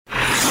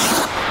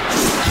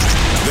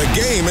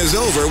game is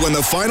over when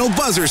the final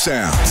buzzer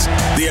sounds.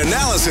 The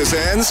analysis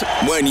ends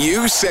when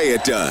you say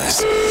it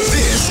does.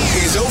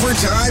 This is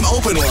Overtime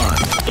Open Line.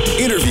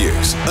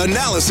 Interviews,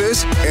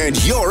 analysis,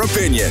 and your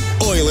opinion.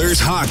 Oilers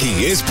hockey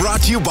is brought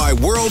to you by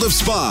World of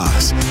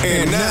Spas.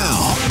 And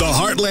now, the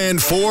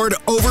Heartland Ford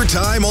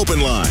Overtime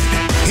Open Line.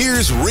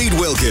 Here's Reed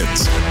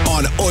Wilkins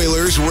on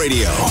Oilers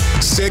Radio,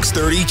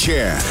 630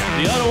 CHED.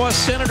 The Ottawa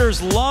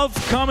Senators love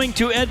coming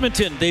to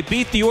Edmonton. They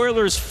beat the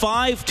Oilers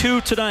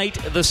 5-2 tonight.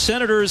 The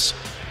Senators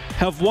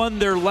have won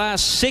their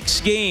last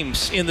 6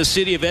 games in the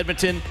city of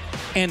Edmonton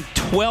and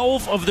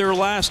 12 of their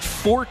last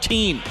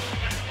 14.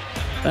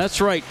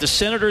 That's right. The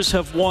Senators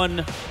have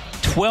won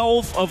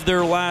 12 of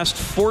their last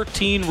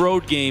 14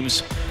 road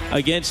games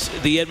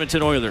against the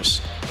Edmonton Oilers.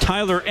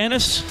 Tyler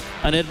Ennis,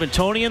 an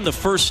Edmontonian, the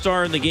first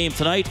star in the game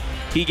tonight.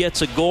 He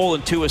gets a goal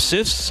and 2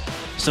 assists.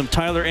 Some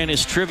Tyler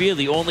Ennis trivia.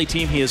 The only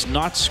team he has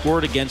not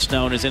scored against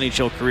now in his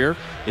NHL career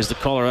is the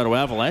Colorado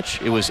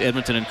Avalanche. It was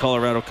Edmonton and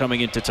Colorado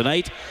coming into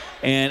tonight.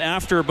 And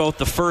after about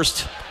the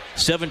first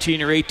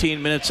 17 or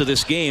 18 minutes of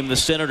this game, the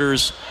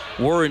Senators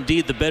were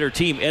indeed the better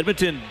team.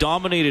 Edmonton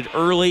dominated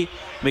early.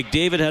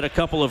 McDavid had a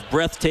couple of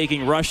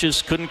breathtaking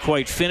rushes, couldn't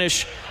quite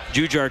finish.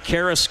 Jujhar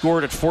Khaira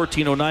scored at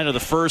 14:09 of the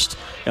first.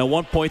 At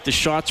one point, the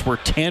shots were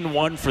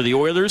 10-1 for the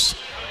Oilers.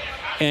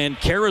 And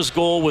Khaira's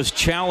goal was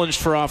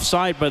challenged for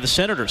offside by the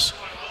Senators.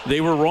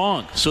 They were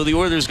wrong. So the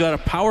Oilers got a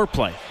power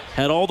play.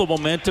 Had all the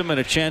momentum and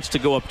a chance to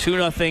go up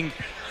 2-0.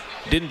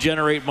 Didn't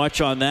generate much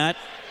on that.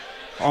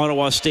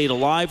 Ottawa stayed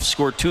alive,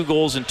 scored 2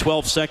 goals in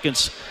 12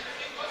 seconds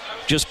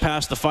just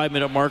past the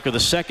 5-minute mark of the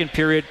second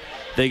period.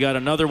 They got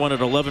another one at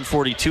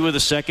 11:42 of the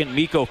second.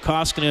 Mikko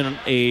Koskinen,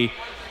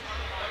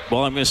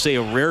 I'm going to say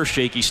a rare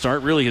shaky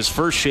start, really his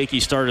first shaky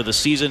start of the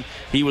season.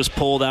 He was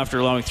pulled after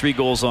allowing 3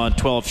 goals on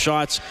 12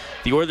 shots.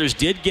 The Oilers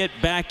did get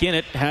back in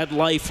it, had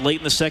life late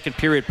in the second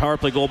period. Power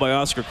play goal by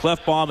Oscar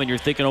Klefbom, and you're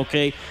thinking,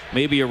 okay,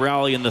 maybe a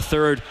rally in the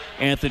third.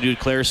 Anthony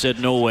Duclair said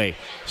no way.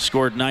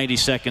 Scored 90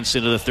 seconds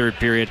into the third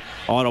period.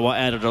 Ottawa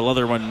added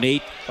another one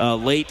late.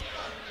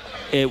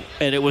 And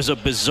it was a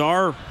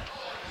bizarre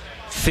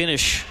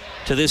finish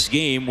to this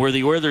game where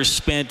the Oilers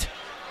spent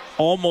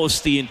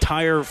almost the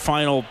entire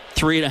final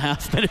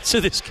 3.5 minutes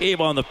of this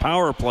game on the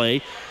power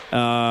play.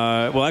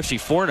 Actually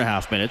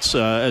 4.5 minutes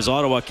as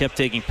Ottawa kept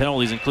taking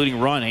penalties, including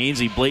Ron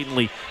Hainsey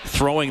blatantly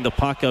throwing the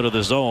puck out of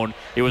the zone.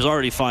 It was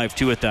already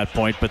 5-2 at that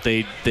point, but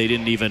they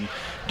didn't even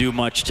do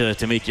much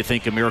to make you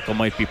think a miracle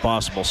might be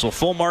possible. So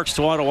full marks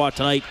to Ottawa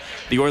tonight.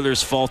 The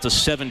Oilers fall to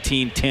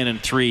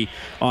 17-10-3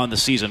 on the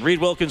season. Reed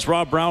Wilkins,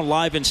 Rob Brown,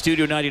 live in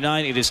Studio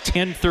 99. It is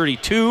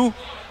 10:32.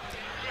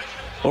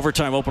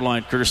 Overtime Open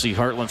Line, courtesy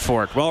Heartland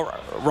Ford. Well,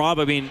 Rob,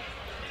 I mean,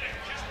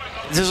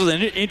 this is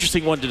an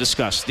interesting one to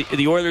discuss.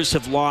 The Oilers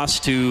have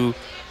lost to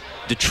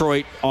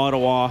Detroit,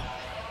 Ottawa,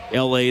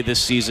 LA this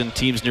season,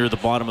 teams near the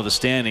bottom of the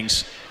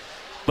standings.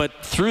 But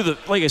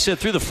like I said,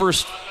 through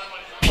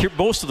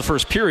most of the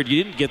first period,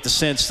 you didn't get the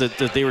sense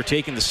that they were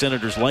taking the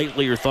Senators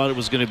lightly or thought it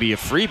was going to be a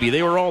freebie.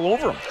 They were all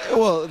over them.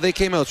 Well, they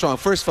came out strong.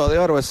 First of all, the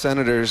Ottawa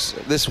Senators,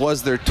 this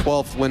was their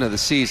 12th win of the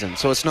season.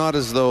 So it's not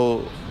as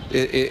though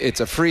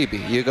it's a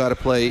freebie. You got to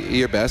play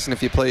your best, and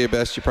if you play your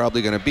best, you're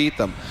probably going to beat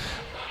them.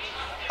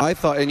 I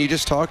thought, and you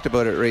just talked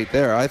about it right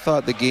there, I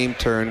thought the game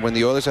turned when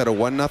the Oilers had a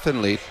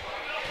 1-0 lead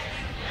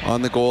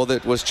on the goal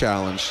that was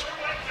challenged,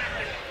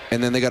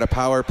 and then they got a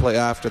power play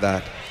after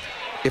that.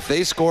 If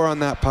they score on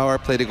that power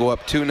play to go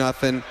up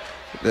 2-0,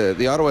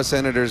 the Ottawa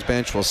Senators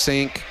bench will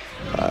sink.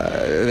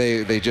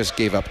 They just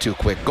gave up 2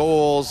 quick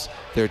goals.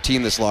 They're a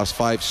team that's lost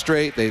 5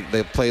 straight.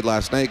 They played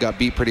last night, got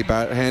beat pretty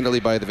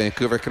handily by the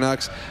Vancouver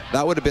Canucks.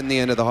 That would have been the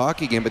end of the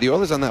hockey game. But the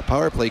Oilers on that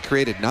power play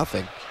created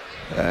nothing.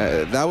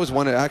 That was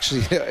one of,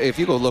 actually, if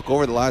you go look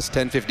over the last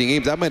 10, 15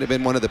 games, that might have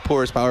been one of the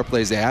poorest power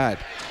plays they had.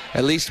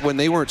 At least when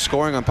they weren't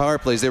scoring on power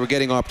plays, they were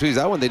getting opportunities.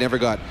 That one, they never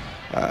got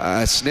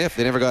a sniff.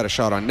 They never got a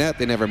shot on net.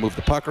 They never moved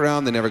the puck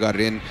around. They never got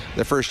it in.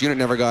 The first unit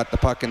never got the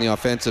puck in the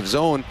offensive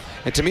zone.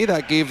 And to me,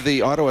 that gave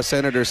the Ottawa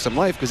Senators some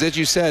life because, as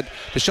you said,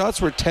 the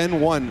shots were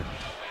 10-1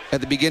 at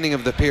the beginning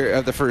of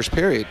the first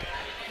period.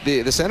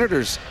 The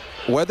Senators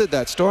weathered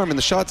that storm, and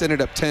the shots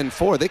ended up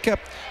 10-4. They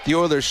kept the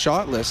Oilers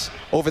shotless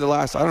over the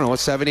last,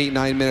 7, 8,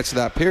 9 minutes of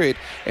that period,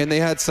 and they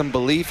had some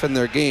belief in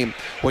their game.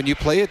 When you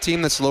play a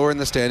team that's lower in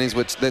the standings,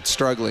 that's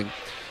struggling,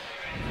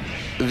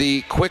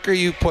 the quicker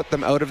you put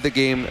them out of the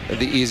game,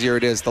 the easier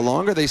it is. The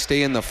longer they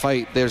stay in the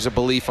fight, there's a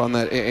belief in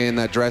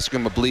that dressing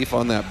room, a belief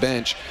on that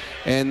bench,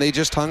 and they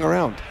just hung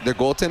around. Their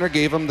goaltender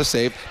gave them the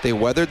save. They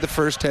weathered the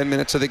first 10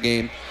 minutes of the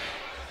game,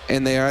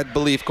 and they had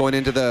belief going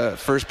into the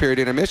first period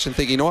intermission,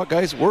 thinking, you know what,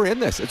 guys, we're in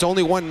this. It's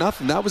only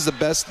 1-0. That was the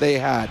best they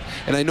had.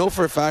 And I know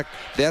for a fact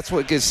that's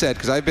what gets said,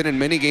 because I've been in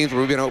many games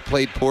where we've been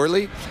outplayed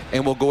poorly,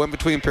 and we'll go in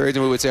between periods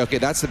and we would say, okay,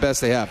 that's the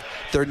best they have.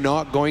 They're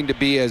not going to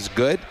be as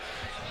good.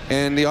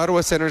 And the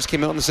Ottawa Senators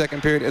came out in the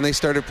second period, and they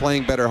started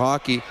playing better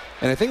hockey.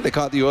 And I think they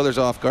caught the Oilers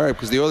off guard,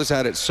 because the Oilers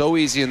had it so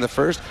easy in the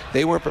first,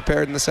 they weren't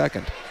prepared in the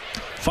second.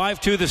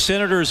 5-2, the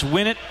Senators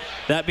win it.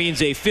 That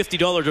means a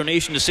 $50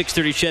 donation to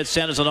 630 CHED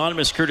Santa's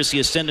Anonymous, courtesy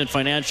Ascendant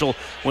Financial.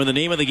 When the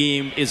name of the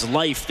game is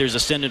life, there's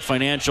Ascendant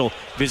Financial.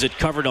 Visit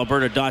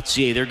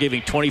coveredalberta.ca. They're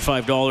giving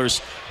 $25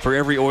 for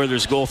every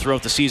Oilers goal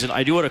throughout the season.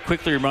 I do want to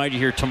quickly remind you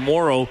here,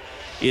 tomorrow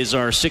is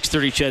our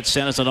 630 CHED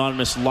Santa's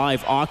Anonymous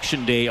live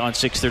auction day on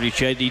 630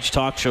 CHED. Each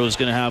talk show is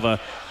going to have a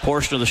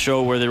portion of the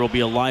show where there will be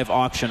a live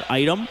auction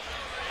item.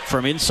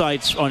 From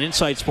Inside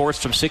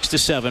Sports from 6 to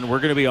 7, we're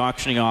going to be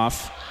auctioning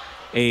off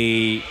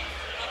a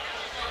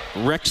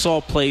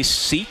Rexall Place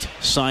seat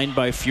signed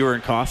by Fuhr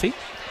and Coffee,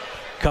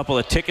 a couple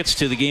of tickets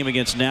to the game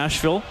against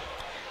Nashville,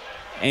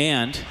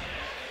 and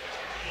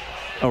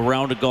a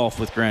round of golf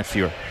with Grant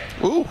Fuhr.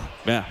 Ooh.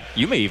 Yeah,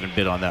 you may even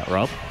bid on that,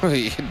 Rob.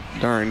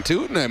 Darn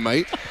tootin', I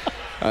might.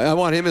 I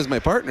want him as my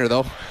partner,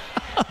 though.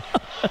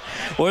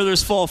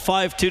 Oilers fall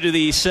 5-2 to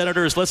the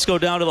Senators. Let's go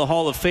down to the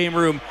Hall of Fame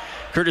room.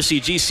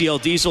 Courtesy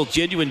GCL Diesel,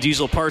 genuine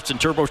diesel parts and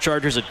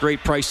turbochargers at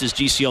great prices,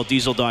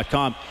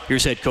 GCLDiesel.com.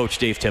 Here's head coach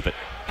Dave Tippett.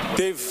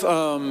 Dave,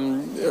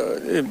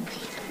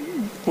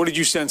 what did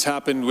you sense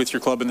happened with your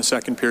club in the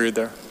second period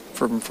there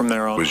from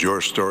there on? It was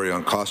your story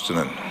on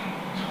Koskinen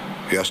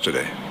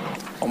yesterday.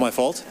 All my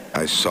fault?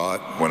 I saw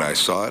it. When I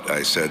saw it,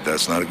 I said,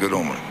 that's not a good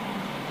omen.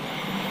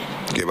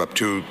 Gave up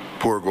 2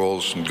 poor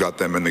goals and got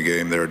them in the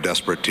game. They're a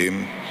desperate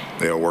team.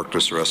 They outworked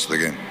us the rest of the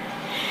game.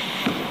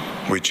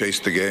 We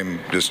chased the game.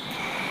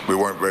 We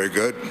weren't very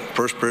good.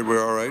 First period, we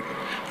were all right.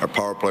 Our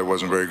power play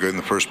wasn't very good in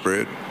the first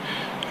period.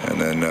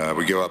 And then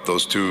we gave up the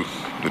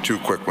 2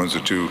 quick ones,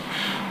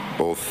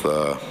 both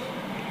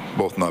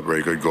not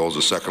very good goals.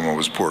 The second one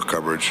was poor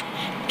coverage,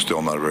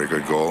 still not a very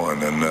good goal.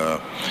 And then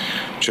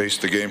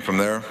chased the game from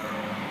there.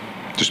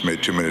 Just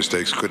made too many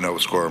mistakes, couldn't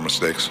outscore our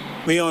mistakes.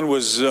 Leon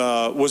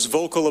was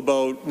vocal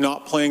about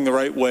not playing the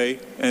right way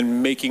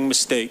and making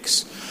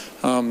mistakes.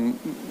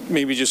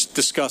 Maybe just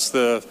discuss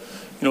the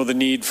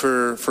need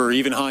for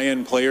even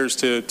high-end players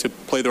to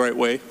play the right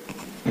way.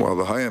 Well,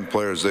 the high-end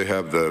players, they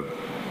have the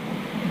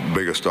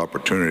biggest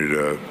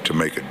opportunity to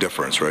make a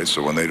difference, right?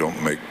 So when they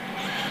don't make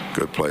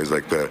good plays,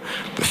 like the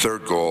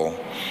third goal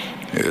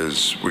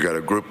is, we got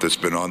a group that's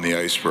been on the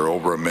ice for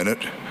over a minute.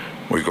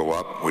 We go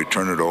up, we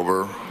turn it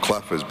over.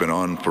 Clef has been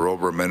on for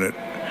over a minute.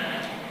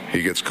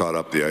 He gets caught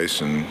up the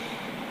ice, and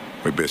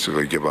we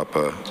basically give up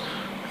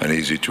an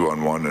easy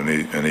 2-on-1 and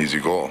an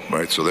easy goal,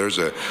 right? So there's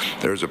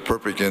a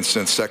perfect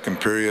instance. Second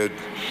period,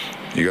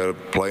 you got to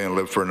play and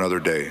live for another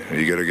day.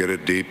 You got to get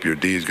it deep. Your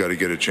D's got to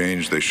get a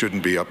change. They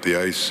shouldn't be up the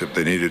ice. If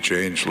they need a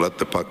change, let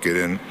the puck get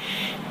in.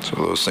 So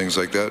those things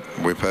like that.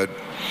 We've had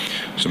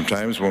some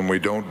times when we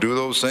don't do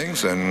those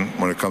things, and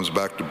when it comes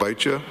back to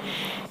bite you,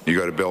 you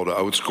got to be able to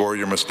outscore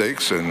your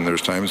mistakes, and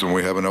there's times when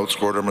we haven't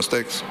outscored our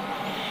mistakes.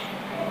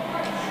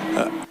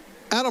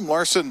 Adam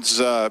Larsson's,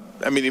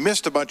 he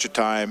missed a bunch of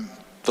time.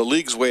 The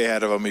league's way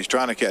ahead of him. He's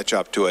trying to catch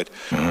up to it.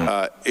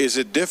 Mm-hmm. Is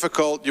it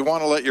difficult? You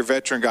want to let your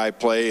veteran guy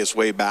play his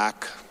way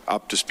back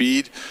up to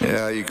speed?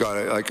 Yeah, you got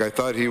it. Like, I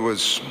thought he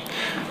was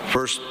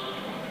first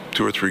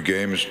 2 or 3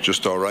 games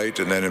just all right,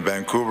 and then in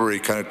Vancouver he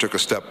kind of took a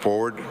step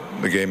forward.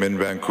 The game in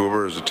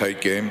Vancouver is a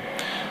tight game,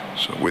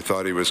 so we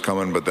thought he was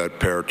coming, but that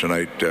pair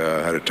tonight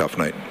had a tough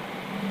night.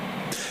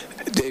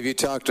 Dave, you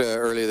talked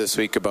earlier this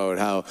week about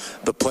how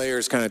the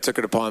players kind of took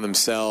it upon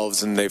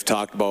themselves, and they've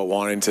talked about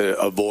wanting to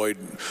avoid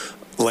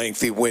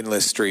lengthy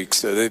winless streaks.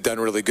 So they've done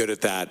really good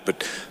at that.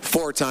 But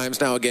 4 times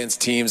now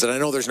against teams, and I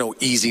know there's no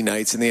easy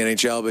nights in the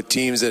NHL, but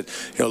teams that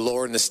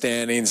lower in the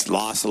standings,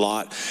 lost a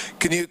lot.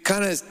 Can you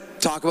kind of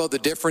talk about the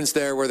difference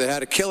there, where they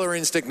had a killer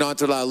instinct not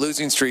to allow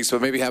losing streaks,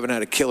 but maybe haven't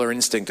had a killer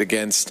instinct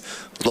against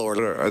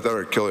lower? I thought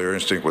our killer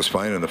instinct was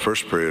fine in the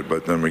first period,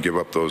 but then we give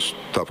up those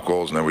tough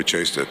goals, and then we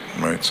chased it,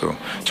 right? So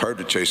it's hard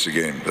to chase the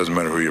game. Doesn't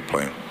matter who you're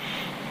playing.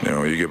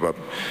 You give up.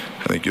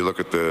 I think you look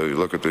at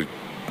the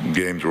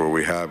games where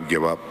we have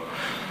give up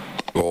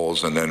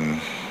goals, and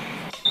then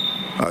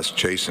us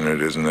chasing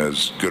it isn't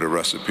as good a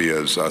recipe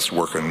as us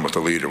working with the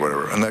lead or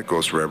whatever. And that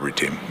goes for every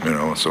team,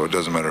 so it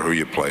doesn't matter who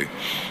you play.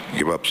 You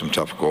give up some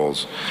tough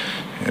goals.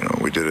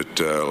 We did it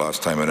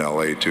last time in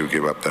LA too,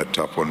 give up that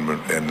tough one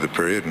at the end of the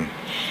period, and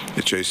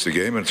you chase the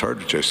game, and it's hard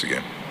to chase the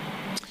game.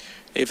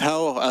 If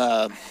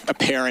how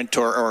apparent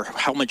or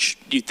how much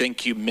do you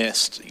think you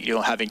missed,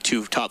 having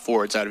 2 top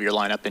forwards out of your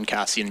lineup in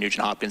Cassian and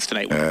Nugent Hopkins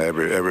tonight?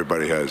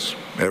 Everybody has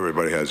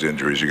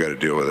injuries. You got to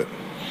deal with it.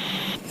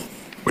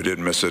 We did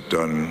miss it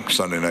on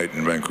Sunday night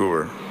in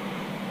Vancouver.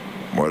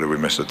 Why did we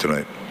miss it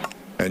tonight?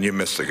 And you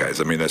miss the guys.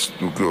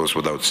 That goes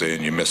without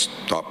saying. You miss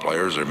top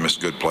players or miss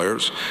good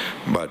players,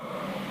 but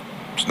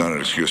it's not an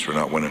excuse for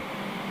not winning.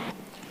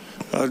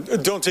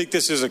 Don't take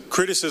this as a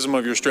criticism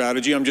of your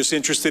strategy. I'm just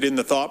interested in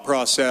the thought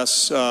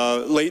process.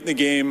 Late in the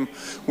game,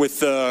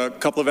 with a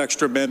couple of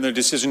extra men, the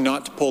decision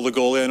not to pull the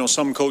goalie. I know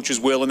some coaches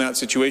will in that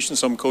situation,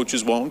 some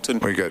coaches won't.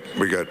 And we got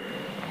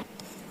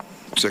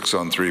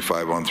 6-on-3,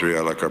 5-on-3.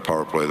 I like our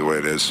power play the way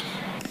it is.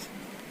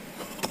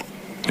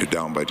 You're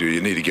down by 2.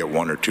 You need to get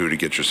 1 or 2 to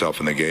get yourself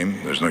in the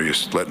game. There's no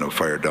use letting them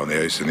fire down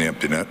the ice in the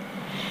empty net.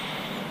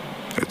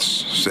 It's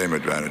same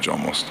advantage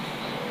almost.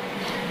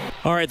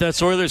 All right,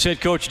 that's Oilers head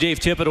coach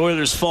Dave Tippett.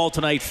 Oilers fall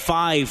tonight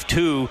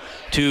 5-2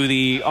 to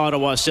the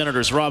Ottawa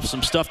Senators. Rob,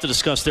 some stuff to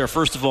discuss there.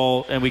 First of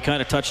all, and we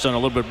kind of touched on a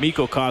little bit,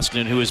 Mikko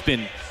Koskinen, who has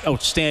been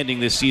outstanding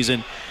this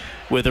season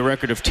with a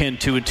record of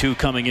 10-2-2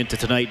 coming into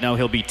tonight. Now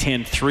he'll be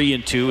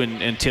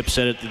 10-3-2, and Tip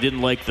said it. They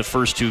didn't like the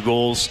first 2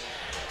 goals.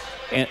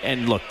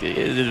 And look,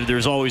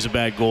 there's always a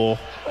bad goal.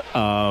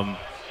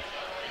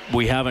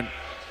 We haven't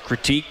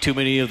critiqued too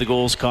many of the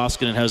goals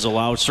Koskinen has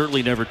allowed.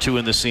 Certainly never 2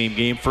 in the same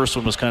game. First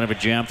one was kind of a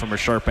jam from a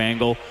sharp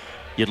angle.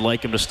 You'd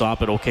like him to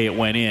stop it. Okay, it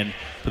went in.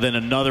 But then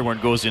another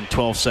one goes in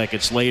 12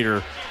 seconds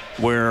later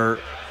where,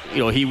 you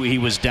know, he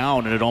was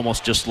down and it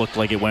almost just looked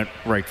like it went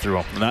right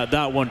through him. And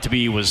that one to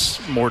me was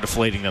more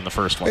deflating than the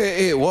first one.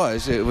 It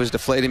was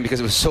deflating because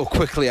it was so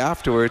quickly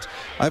afterwards.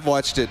 I've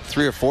watched it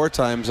 3 or 4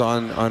 times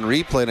on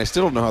replay, and I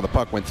still don't know how the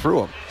puck went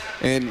through him.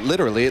 And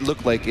literally, it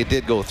looked like it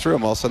did go through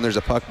him. All of a sudden, there's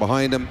a puck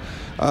behind him.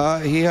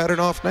 He had an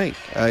off night.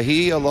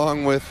 He,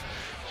 along with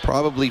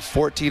probably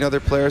 14 other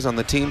players on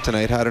the team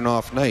tonight, had an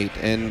off night.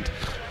 And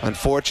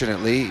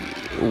unfortunately,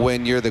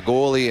 when you're the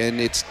goalie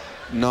and it's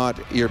not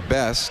your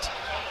best,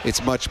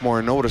 it's much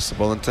more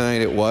noticeable. And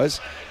tonight it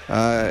was.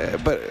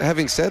 But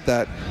having said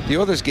that, the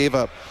Oilers gave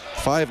up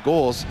 5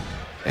 goals.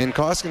 And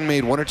Koskinen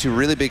made 1 or 2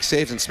 really big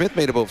saves, and Smith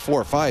made about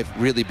 4 or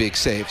 5 really big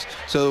saves.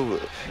 So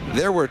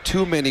there were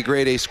too many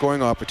grade A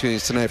scoring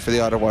opportunities tonight for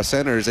the Ottawa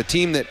Senators, a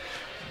team that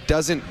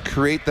doesn't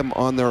create them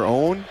on their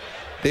own.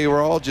 They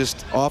were all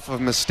just off of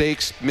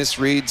mistakes,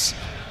 misreads,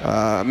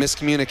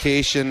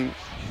 miscommunication,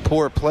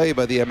 poor play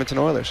by the Edmonton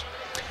Oilers.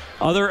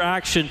 Other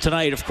action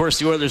tonight, of course,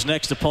 the Oilers'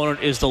 next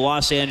opponent is the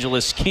Los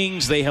Angeles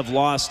Kings. They have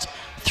lost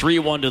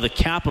 3-1 to the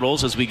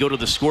Capitals. As we go to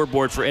the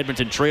scoreboard for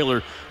Edmonton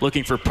Trailer,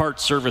 looking for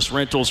parts, service,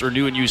 rentals, or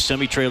new and used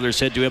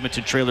semi-trailers, head to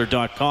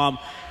edmontontrailer.com.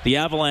 The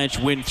Avalanche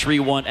win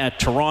 3-1 at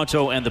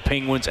Toronto, and the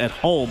Penguins at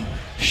home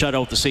shut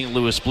out the St.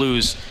 Louis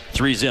Blues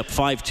 3-0.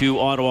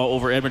 5-2 Ottawa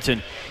over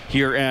Edmonton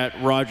here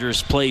at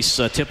Rogers Place.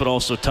 Tippett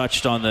also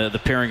touched on the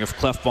pairing of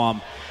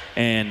Klefbom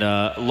and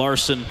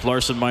Larson.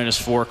 Larson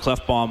 -4,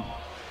 Klefbom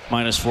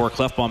 -4.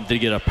 Klefbom did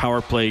get a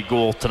power play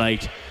goal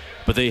tonight,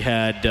 but they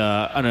had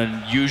an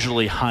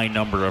unusually high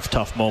number of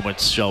tough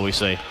moments, shall we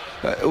say.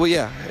 They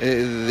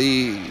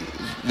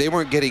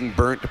weren't getting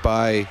burnt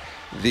by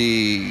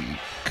the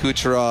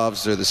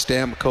Kucherovs or the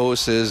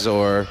Stamkoses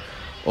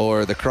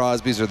or the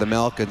Crosbys or the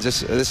Malkins.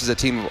 This is a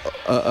team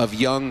of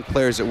young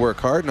players that work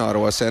hard in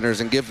Ottawa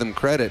Senators, and give them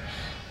credit.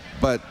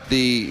 But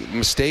the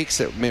mistakes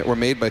that were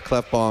made by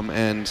Klefbom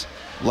and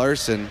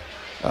Larson,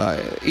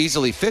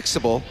 easily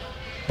fixable,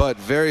 but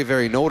very,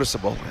 very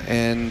noticeable.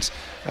 And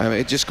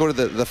just go to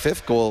the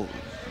 5th goal.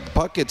 The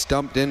puck gets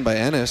dumped in by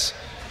Ennis,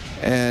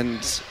 and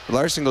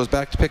Larson goes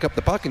back to pick up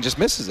the puck and just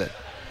misses it.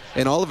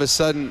 And all of a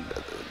sudden,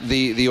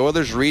 the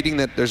Oilers reading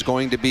that there's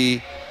going to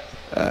be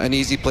an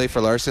easy play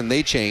for Larson,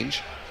 they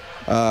change.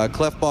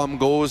 Klefbom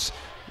goes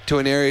to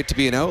an area to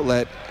be an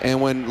outlet, and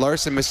when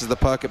Larson misses the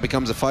puck, it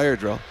becomes a fire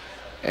drill.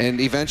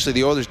 And eventually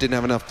the Oilers didn't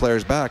have enough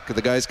players back.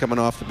 The guys coming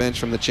off the bench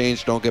from the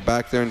change don't get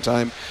back there in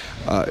time.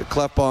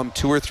 Klefbom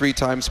 2 or 3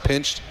 times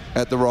pinched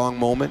at the wrong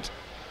moment.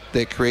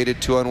 They created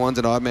 2-on-1s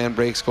and odd man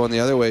breaks going the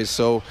other way.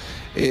 So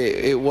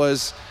it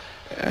was,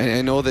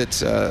 I know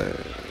that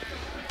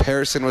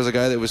Persson was a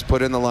guy that was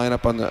put in the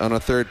lineup on a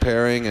 3rd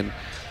pairing,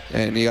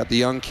 and you got the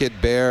young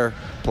kid Bear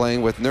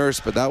playing with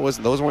Nurse, but those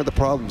weren't the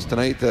problems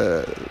tonight.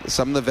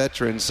 Some of the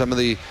veterans, some of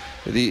the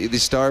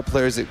star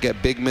players that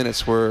get big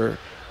minutes were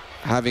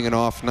having an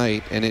off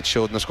night, and it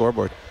showed in the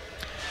scoreboard.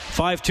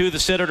 5-2, the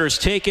Senators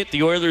take it.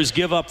 The Oilers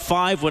give up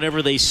 5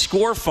 whenever they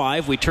score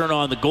 5. We turn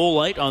on the goal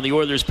light on the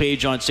Oilers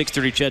page on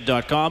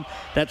 630ched.com.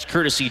 That's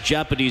courtesy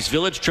Japanese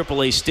Village.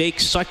 AAA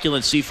steaks,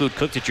 succulent seafood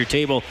cooked at your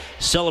table.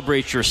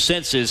 Celebrate your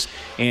senses.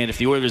 And if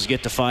the Oilers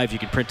get to 5, you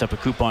can print up a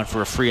coupon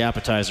for a free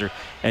appetizer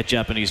at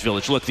Japanese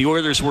Village. Look, the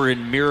Oilers were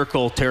in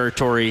miracle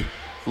territory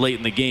late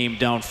in the game,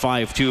 down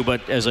 5-2.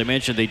 But as I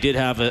mentioned, they did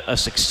have a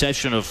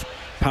succession of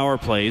power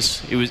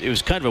plays. It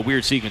was kind of a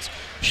weird sequence.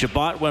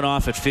 Shabbat went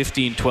off at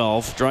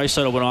 15:12.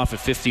 Draisaitl went off at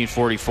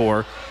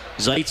 15:44.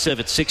 Zaitsev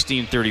at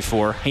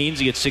 16:34.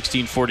 Hainsey at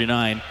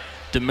 16:49.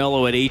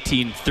 DeMello at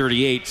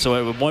 18:38.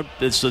 So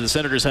the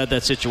Senators had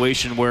that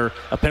situation where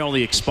a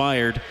penalty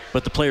expired,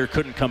 but the player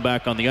couldn't come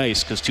back on the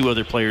ice because 2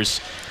 other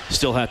players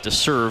still had to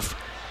serve.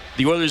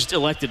 The Oilers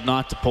elected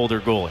not to pull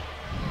their goalie.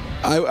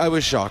 I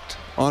was shocked.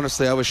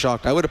 Honestly, I was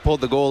shocked. I would have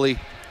pulled the goalie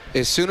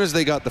as soon as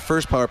they got the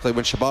first power play.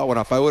 When Shabbat went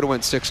off, I would have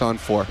went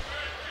 6-on-4.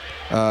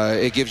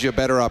 It gives you a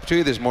better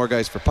opportunity. There's more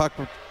guys for puck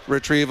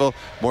retrieval,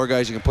 more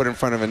guys you can put in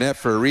front of a net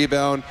for a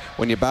rebound.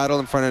 When you battle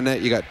in front of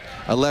net, you got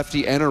a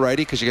lefty and a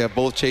righty because you have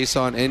both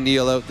Chiasson and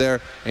Neal out there,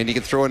 and you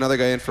can throw another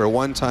guy in for a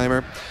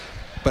one-timer.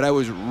 But I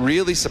was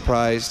really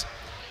surprised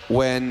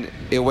when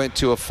it went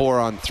to a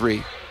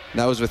 4-on-3. And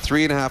that was with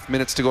 3.5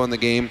 minutes to go in the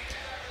game.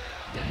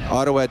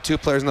 Ottawa had 2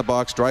 players in the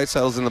box.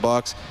 Draisaitl's in the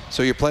box.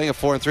 So you're playing a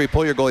 4-on-3.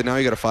 Pull your goalie. Now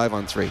you got a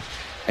 5-on-3.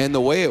 And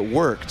the way it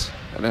worked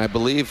and I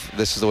believe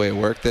this is the way it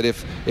worked, that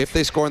if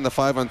they score in the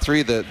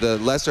 5-on-3, the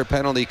lesser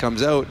penalty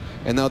comes out,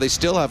 and now they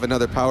still have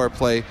another power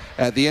play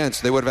at the end.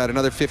 So they would have had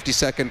another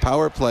 50-second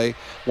power play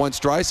once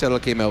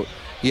Draisaitl came out.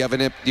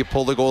 You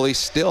pull the goalie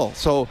still.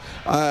 So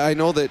I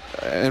know that,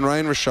 and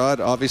Ryan Rashad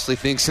obviously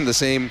thinks in the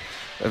same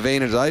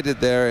vein as I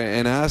did there,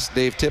 and asked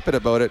Dave Tippett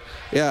about it.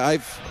 Yeah,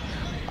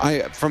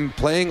 from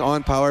playing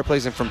on power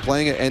plays and from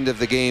playing at end of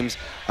the games,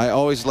 I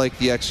always like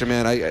the extra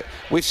man.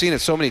 We've seen it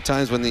so many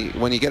times when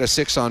you get a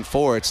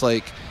 6-on-4, it's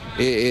like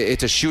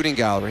it's a shooting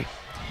gallery,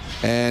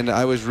 and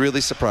I was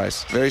really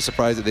surprised, very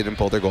surprised that they didn't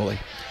pull their goalie.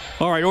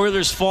 All right,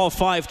 Oilers fall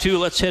 5-2.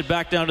 Let's head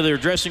back down to their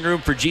dressing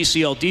room for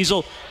GCL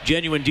Diesel.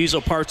 Genuine diesel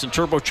parts and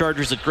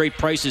turbochargers at great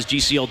prices.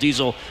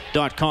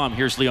 GCLDiesel.com.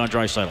 Here's Leon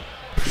Draisaitl.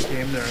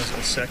 Game there as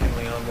a second,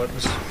 Leon. What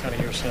was kind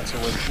of your sense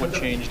of what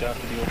changed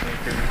after the opening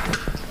period?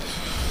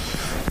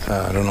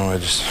 I don't know. I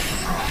just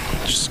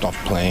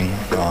stopped playing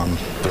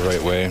the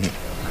right way.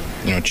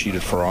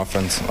 Cheated for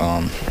offense.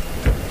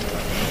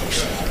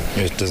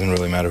 It doesn't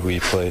really matter who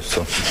you play.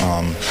 So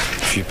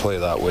if you play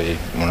that way,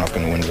 we're not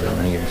going to win very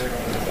many games.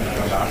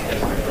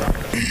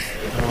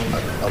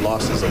 A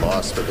loss is a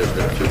loss, but there's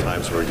been a few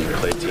times where you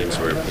play teams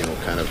where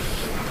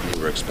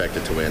you were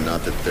expected to win.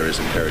 Not that there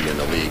isn't parity in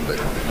the league, but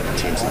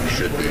teams that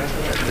should be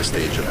at this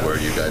stage of where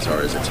you guys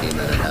are as a team,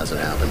 and it hasn't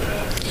happened.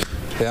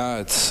 Yeah,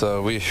 it's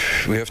we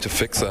have to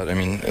fix that. I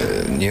mean,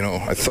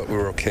 I thought we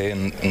were okay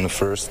in the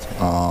first.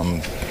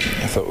 I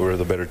thought we were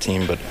the better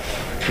team, but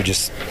we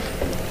just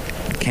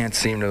can't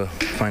seem to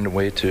find a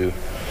way to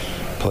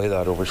play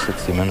that over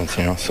 60 minutes.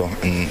 So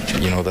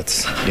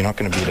that's, you're not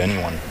going to beat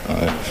anyone.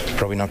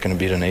 Probably not going to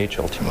beat an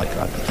AHL team like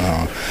that.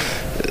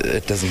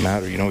 It doesn't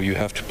matter. You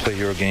have to play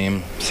your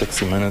game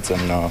 60 minutes,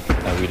 and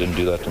we didn't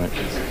do that tonight.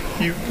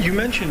 You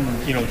mentioned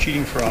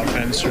cheating for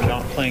offense or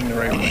not playing the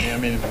right way. I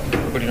mean,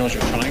 everybody knows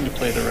you're trying to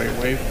play the right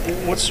way.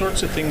 What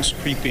sorts of things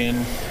creep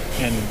in,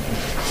 and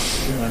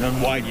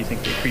why do you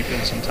think they creep in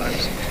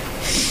sometimes?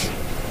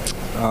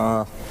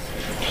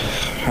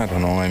 I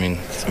don't know. I mean,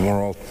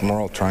 we're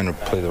all trying to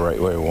play the right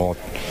way. We're all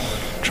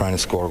trying to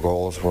score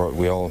goals.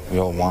 We all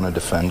want to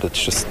defend.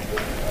 It's just,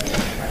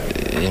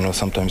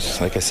 sometimes,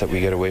 like I said, we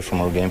get away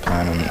from our game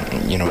plan, and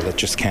that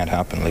just can't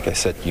happen. Like I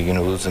said, you're going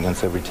to lose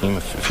against every team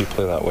if you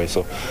play that way.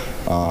 So,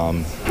 we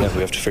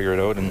have to figure it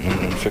out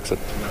and fix it.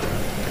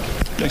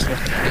 Thanks, man.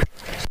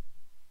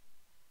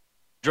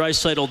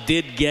 Draisaitl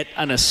did get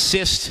an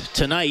assist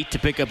tonight to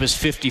pick up his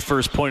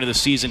 51st point of the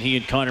season. He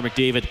and Connor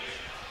McDavid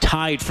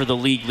tied for the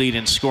league lead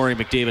in scoring.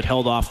 McDavid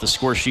held off the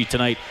score sheet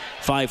tonight.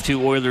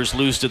 5-2 Oilers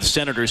lose to the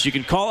Senators. You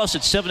can call us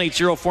at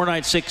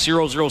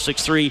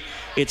 780-496-0063.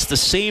 It's the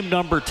same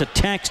number to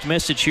text.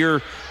 Message here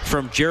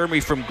from Jeremy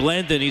from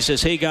Glendon. He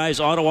says, hey guys,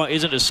 Ottawa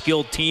isn't a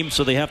skilled team,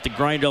 so they have to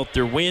grind out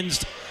their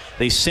wins.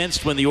 They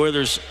sensed when the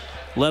Oilers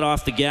let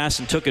off the gas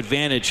and took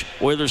advantage.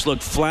 Oilers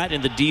looked flat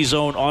in the D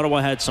zone.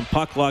 Ottawa had some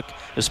puck luck,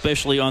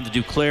 especially on the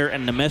Duclair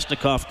and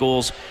Nemesnikov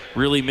goals,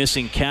 really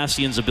missing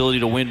Kassian's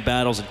ability to win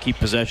battles and keep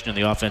possession in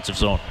the offensive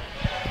zone.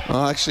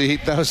 Well, actually,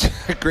 that was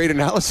a great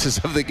analysis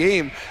of the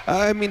game.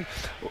 I mean,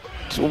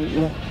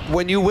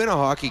 when you win a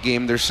hockey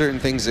game, there's certain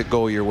things that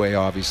go your way,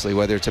 obviously,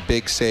 whether it's a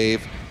big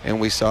save,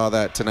 and we saw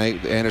that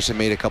tonight. Anderson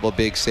made a couple of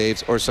big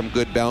saves, or some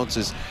good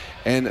bounces.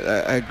 And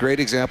a great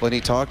example, and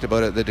he talked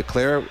about it, the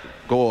Duclair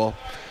goal.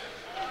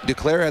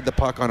 Duclair had the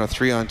puck on a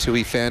 3-on-2.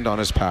 He fanned on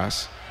his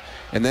pass.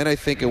 And then I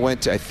think it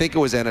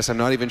was Ennis. I'm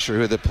not even sure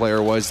who the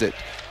player was that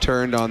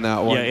turned on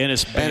that one. Yeah,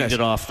 Ennis banged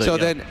it off.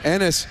 Then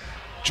Ennis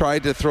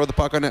tried to throw the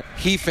puck on it.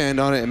 He fanned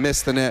on it and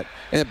missed the net.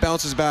 And it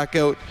bounces back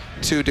out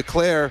to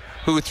Duclair,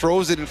 who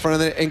throws it in front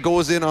of it and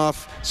goes in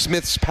off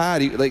Smith's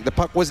pad. The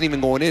puck wasn't even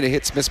going in. It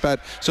hit Smith's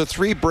pad. So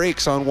 3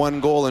 breaks on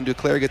 1 goal, and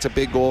Duclair gets a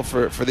big goal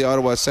for the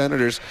Ottawa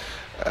Senators.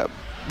 But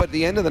at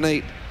the end of the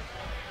night,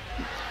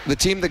 the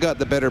team that got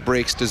the better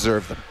breaks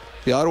deserved them.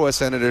 The Ottawa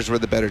Senators were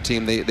the better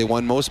team. They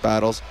won most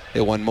battles.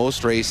 They won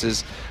most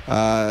races.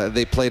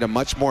 They played a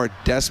much more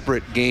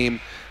desperate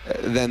game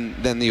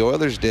than the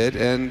Oilers did,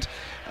 and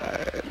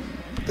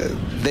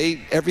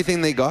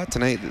everything they got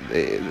tonight,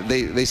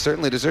 they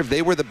certainly deserved.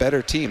 They were the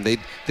better team. They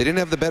didn't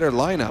have the better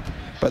lineup,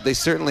 but they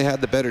certainly had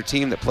the better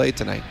team that played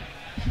tonight.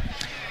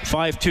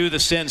 5-2, the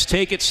Sens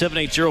take it.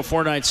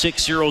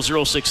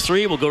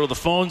 780-496-0063. We'll go to the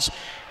phones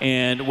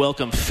and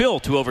welcome Phil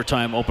to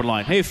Overtime Open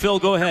Line. Hey, Phil,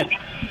 go ahead.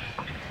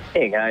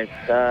 Hey, guys.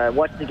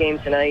 Watched the game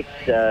tonight.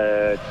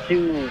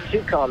 Two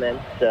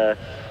comments.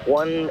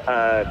 One,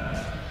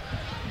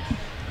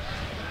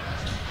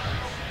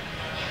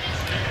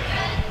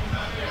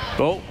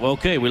 Oh,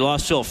 okay. We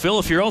lost Phil. Phil,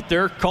 if you're out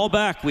there, call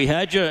back. We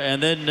had you,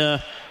 and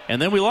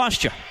then we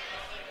lost you.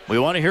 We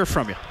want to hear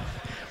from you.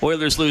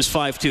 Oilers lose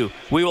 5-2.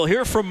 We will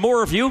hear from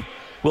more of you.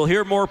 We'll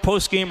hear more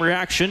post-game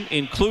reaction,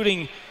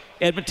 including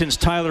Edmonton's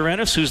Tyler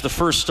Ennis, who's the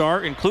first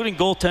star, including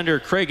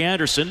goaltender Craig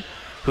Anderson,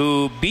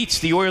 who beats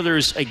the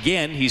Oilers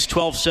again. He's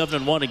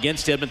 12-7-1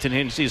 against Edmonton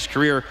in his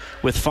career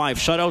with 5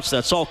 shutouts.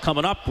 That's all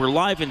coming up. We're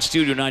live in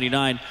Studio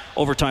 99,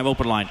 Overtime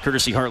Open Line,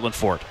 courtesy Heartland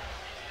Ford.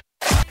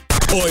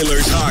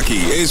 Oilers hockey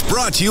is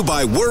brought to you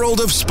by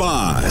World of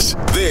Spas.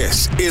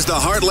 This is the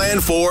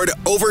Heartland Ford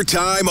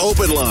Overtime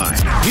Open Line.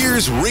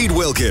 Here's Reed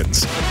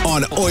Wilkins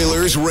on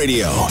Oilers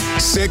Radio,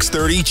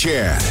 630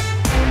 CHED.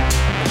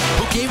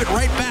 Who gave it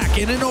right back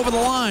in and over the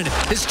line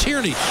is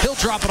Tierney. He'll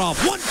drop it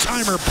off.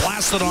 One-timer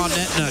blasted on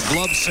net and a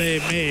glove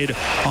save made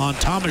on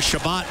Thomas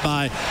Chabot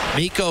by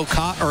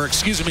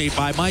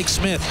by Mike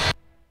Smith.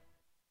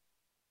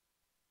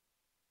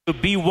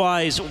 Be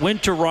wise,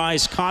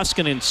 winterize.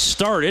 Koskinen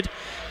started,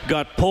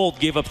 got pulled,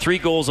 gave up 3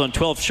 goals on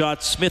 12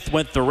 shots. Smith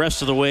went the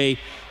rest of the way,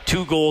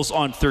 2 goals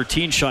on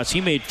 13 shots.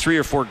 He made 3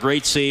 or 4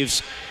 great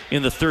saves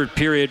in the third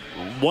period,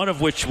 one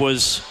of which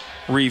was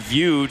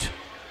reviewed.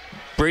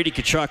 Brady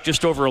Tkachuk,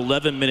 just over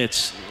 11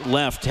 minutes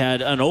left,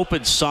 had an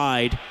open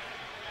side,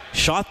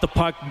 shot the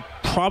puck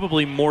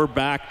probably more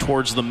back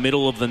towards the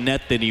middle of the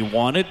net than he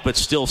wanted, but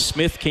still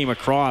Smith came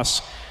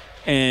across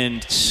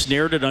and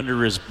snared it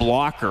under his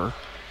blocker.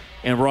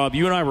 And Rob,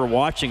 you and I were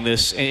watching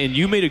this, and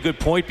you made a good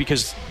point,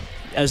 because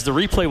as the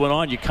replay went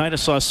on, you kind of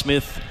saw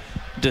Smith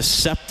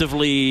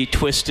deceptively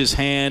twist his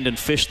hand and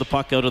fish the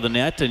puck out of the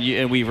net,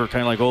 and we were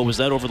kind of like, oh, was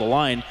that over the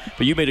line?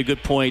 But you made a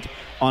good point.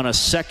 On a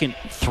second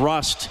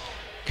thrust,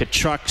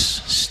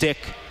 Tkachuk's stick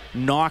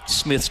knocked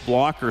Smith's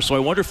blocker. So I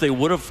wonder if they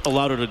would have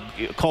allowed it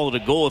to call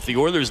it a goal if the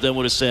Oilers then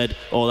would have said,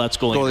 oh, that's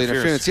goal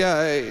interference.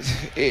 Yeah,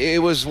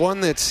 it was one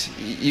that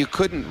you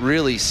couldn't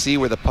really see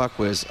where the puck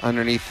was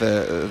underneath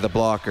the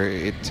blocker.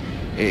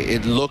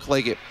 It looked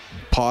like it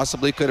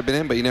possibly could have been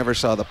in, but you never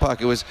saw the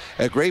puck. It was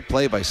a great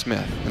play by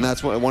Smith, and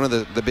that's one of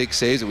the big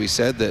saves that we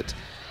said that,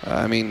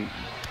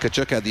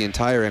 Tkachuk had the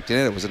entire empty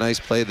net. It was a nice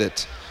play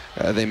that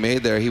they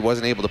made there. He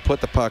wasn't able to put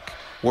the puck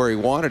where he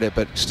wanted it,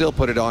 but still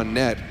put it on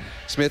net.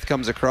 Smith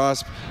comes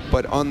across,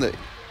 but as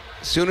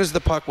soon as the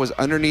puck was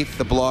underneath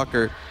the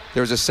blocker, there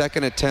was a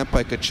second attempt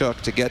by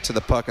Tkachuk to get to the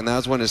puck, and that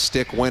was when his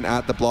stick went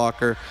at the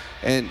blocker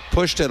and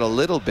pushed it a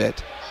little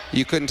bit.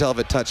 You couldn't tell if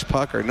it touched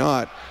puck or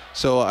not.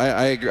 So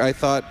I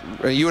thought,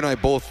 you and I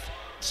both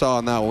saw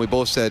on that one, we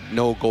both said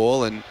no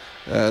goal, and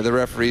the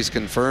referees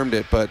confirmed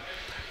it, but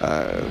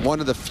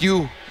one of the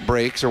few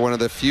breaks, or one of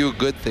the few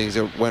good things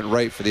that went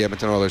right for the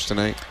Edmonton Oilers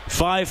tonight.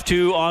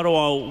 5-2,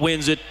 Ottawa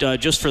wins it.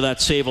 Just for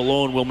that save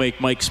alone will make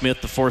Mike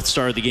Smith the 4th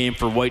star of the game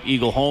for White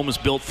Eagle Homes,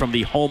 built from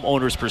the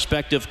homeowner's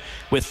perspective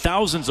with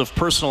thousands of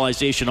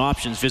personalization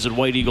options. Visit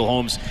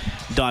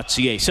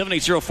whiteeaglehomes.ca.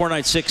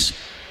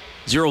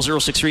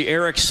 780-496-0063.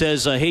 Eric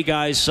says, hey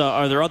guys,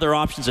 are there other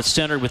options at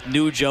center with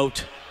Nuge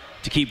out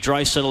to keep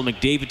Draisaitl and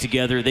McDavid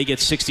together? They get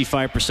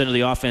 65% of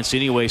the offense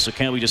anyway, so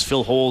can't we just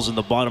fill holes in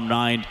the bottom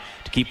 9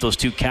 to keep those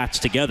 2 cats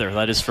together?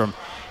 That is from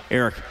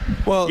Eric.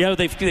 Well, yeah,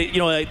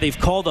 they've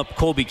called up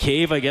Colby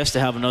Cave, I guess, to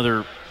have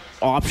another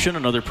option,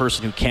 another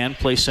person who can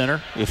play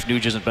center if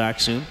Nuge isn't back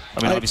soon.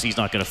 Obviously he's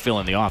not going to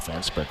fill in the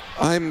offense, but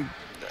I'm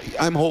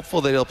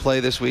hopeful that he'll play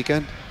this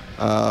weekend.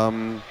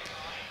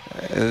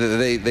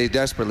 They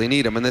desperately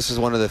need him, and this is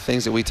one of the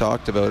things that we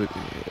talked about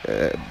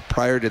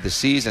prior to the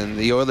season.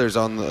 The Oilers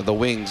on the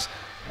wings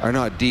are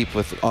not deep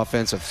with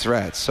offensive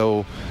threats.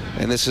 So,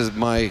 and this is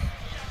why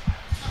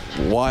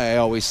I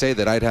always say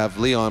that I'd have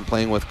Leon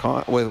playing with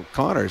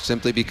Connor,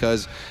 simply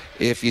because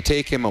if you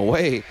take him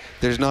away,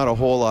 there's not a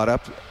whole lot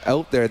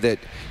out there that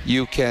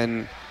you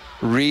can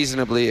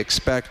reasonably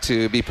expect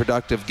to be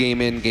productive game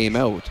in, game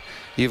out.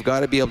 You've got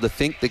to be able to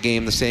think the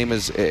game the same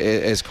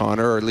as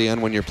Connor or Leon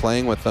when you're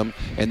playing with them.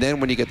 And then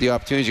when you get the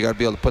opportunities, you got to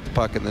be able to put the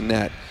puck in the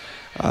net.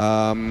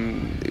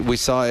 We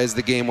saw as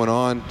the game went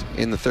on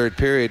in the third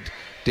period,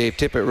 Dave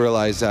Tippett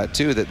realized that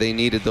too, that they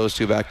needed those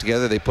 2 back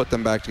together. They put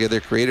them back together,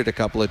 created a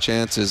couple of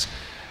chances.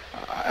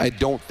 I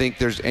don't think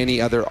there's any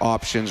other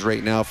options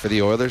right now for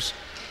the Oilers.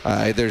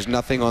 There's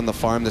nothing on the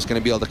farm that's going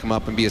to be able to come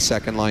up and be a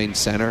second-line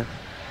center.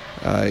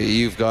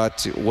 You've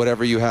got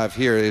whatever you have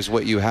here is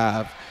what you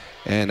have.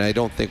 And I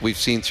don't think we've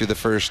seen through the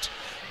first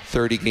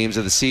 30 games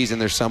of the season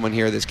there's someone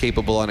here that's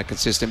capable on a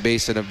consistent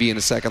basis of being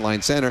a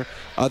second-line center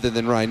other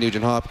than Ryan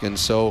Nugent-Hopkins.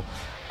 So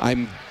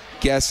I'm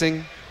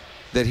guessing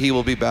that he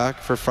will be back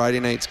for Friday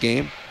night's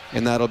game,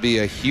 and that'll be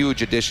a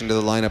huge addition to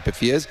the lineup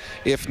if he is.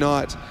 If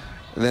not,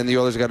 then the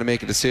Oilers got to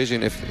make a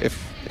decision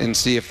and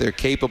see if they're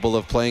capable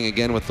of playing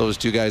again with those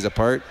 2 guys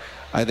apart.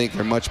 I think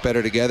they're much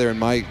better together, and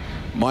my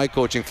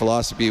coaching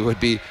philosophy would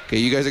be, okay,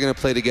 you guys are going to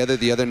play together.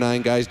 The other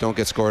 9 guys don't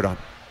get scored on.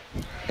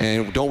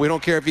 And we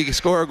don't care if you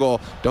score a goal.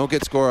 Don't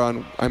get scored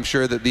on. I'm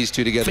sure that these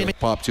 2 together will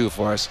pop 2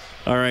 for us.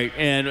 All right,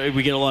 and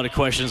we get a lot of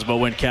questions about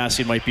when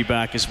Kassian might be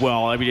back as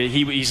well.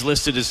 He's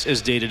listed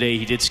as day-to-day.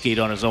 He did skate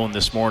on his own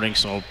this morning,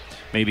 so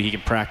maybe he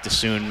can practice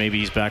soon. Maybe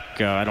he's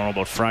back, I don't know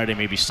about Friday,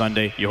 maybe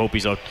Sunday. You hope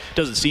he's out.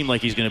 Doesn't seem like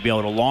he's going to be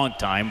out a long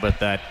time, but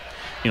that,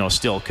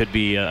 still could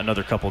be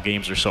another couple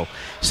games or so.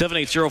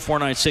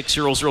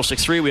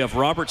 780-496-0063. We have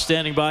Robert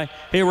standing by.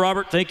 Hey,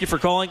 Robert, thank you for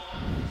calling.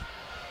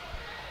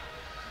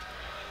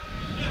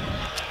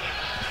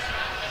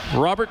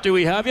 Robert, do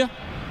we have you?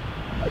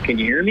 Can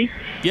you hear me?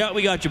 Yeah,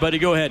 we got you, buddy.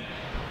 Go ahead.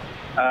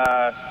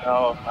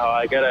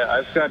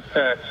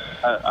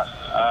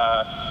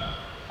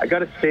 I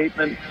got a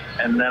statement,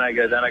 and then I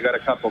got a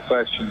couple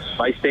questions.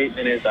 My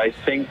statement is I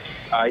think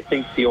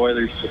the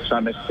Oilers to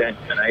some extent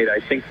tonight. I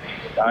think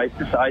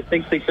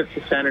they took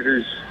the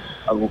Senators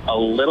a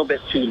little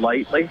bit too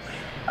lightly.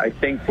 I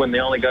think when they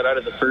only got out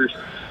of the first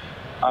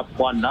up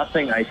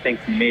 1-0, I think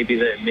maybe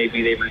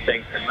they were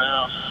thinking,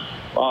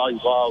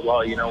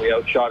 well, you know, we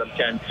outshot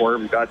them 10-4.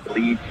 We got the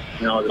lead.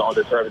 You know,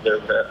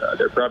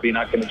 they're probably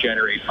not going to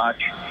generate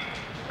much.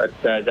 But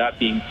that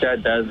being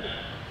said,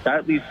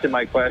 that leads to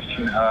my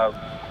question of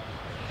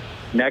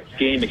next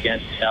game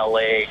against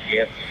LA.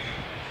 If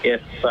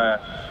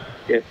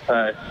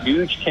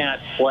Nuge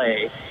can't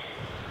play,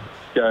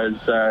 does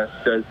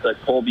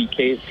Colby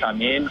Cave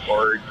come in,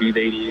 or do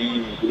they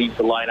leave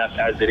the lineup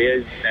as it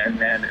is? And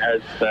then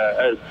as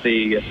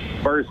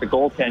far as the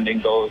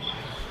goaltending goes,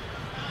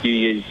 do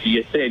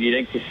you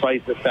think,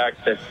 despite the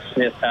fact that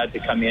Smith had to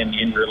come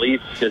in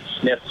relief, does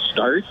Smith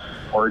start,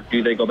 or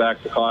do they go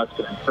back to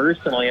Koskinen?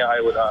 Personally, I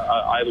would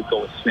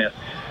go with Smith.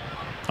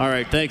 All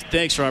right,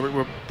 thanks,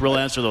 Robert. We'll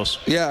answer those.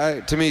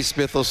 Yeah, to me,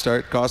 Smith will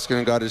start.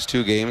 Koskinen got his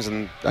 2 games,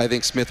 and I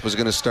think Smith was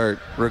going to start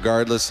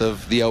regardless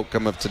of the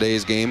outcome of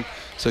today's game.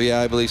 So, yeah,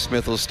 I believe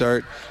Smith will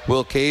start.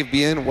 Will Cave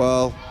be in?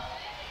 Well,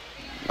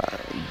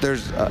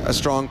 there's a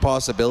strong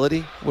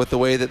possibility with the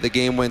way that the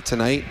game went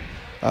tonight.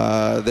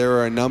 There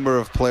are a number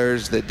of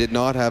players that did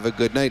not have a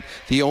good night.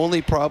 The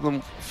only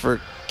problem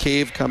for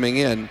Cave coming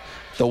in,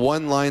 the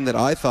one line that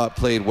I thought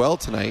played well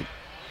tonight,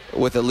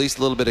 with at least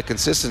a little bit of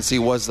consistency,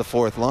 was the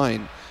 4th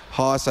line.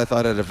 Haas, I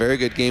thought, had a very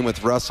good game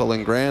with Russell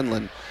and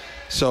Granlund.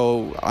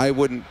 So I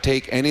wouldn't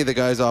take any of the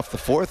guys off the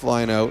 4th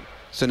line out.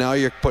 So now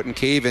you're putting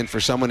Cave in for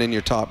someone in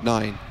your top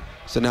 9.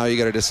 So now you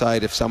got to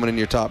decide if someone in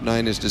your top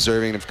 9 is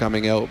deserving of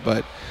coming out.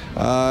 But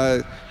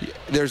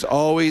there's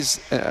always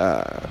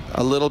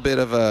a little bit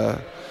of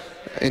a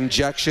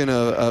injection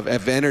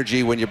of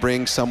energy when you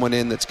bring someone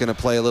in that's going to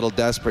play a little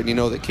desperate. And you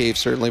know that Cave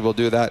certainly will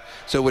do that.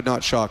 So it would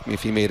not shock me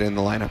if he made it in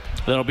the lineup.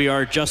 That'll be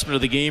our adjustment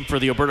of the game for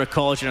the Alberta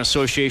College and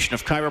Association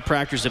of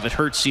Chiropractors. If it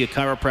hurts, see a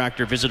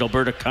chiropractor. Visit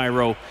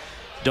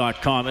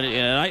albertachiro.com.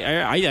 And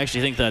I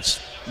actually think that's,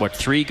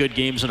 3 good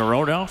games in a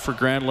row now for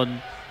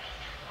Granlund,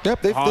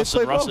 Haas,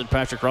 and Russell, and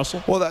Patrick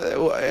Russell.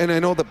 Well, and I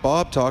know that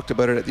Bob talked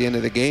about it at the end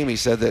of the game. He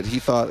said that he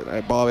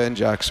thought, Bob and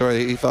Jack,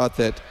 he thought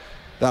that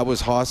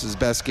was Haas's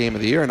best game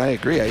of the year, and I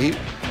agree.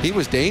 He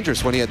was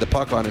dangerous when he had the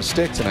puck on his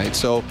stick tonight,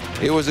 so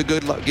it was a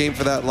good game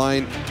for that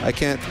line. I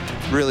can't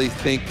really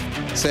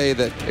say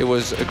that it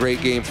was a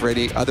great game for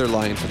any other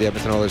line for the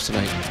Edmonton Oilers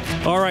tonight.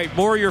 All right,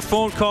 more of your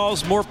phone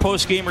calls, more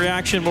post-game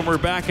reaction when we're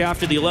back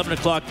after the 11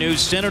 o'clock news.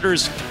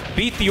 Senators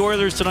beat the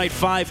Oilers tonight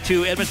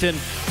 5-2. Edmonton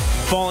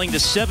falling to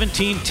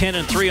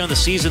 17-10-3 on the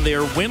season. They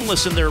are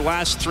winless in their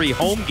last 3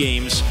 home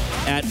games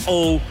at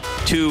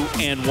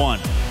 0-2-1.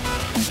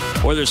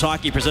 Oilers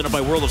hockey presented by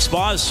World of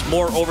Spas.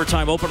 More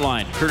Overtime Open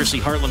Line, courtesy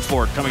Heartland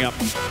Ford, coming up.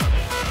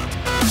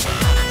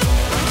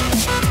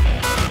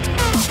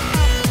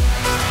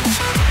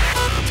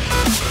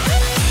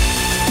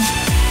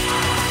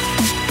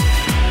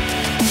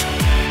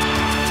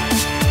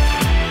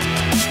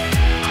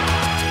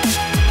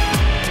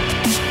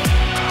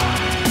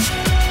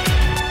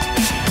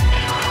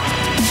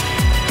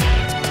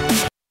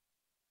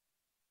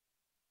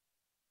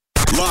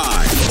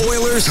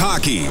 Oilers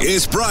hockey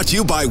is brought to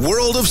you by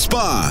World of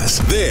Spas.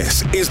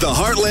 This is the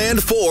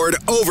Heartland Ford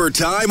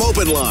Overtime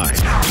Open Line.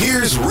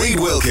 Here's Reed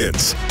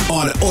Wilkins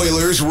on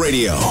Oilers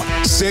Radio,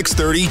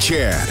 630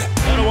 CHED.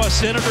 Ottawa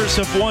Senators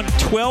have won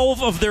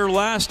 12 of their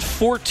last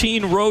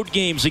 14 road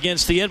games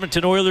against the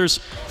Edmonton Oilers.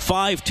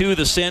 5-2,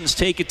 the Sens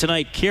take it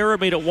tonight. Kara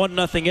made it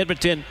 1-0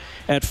 Edmonton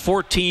at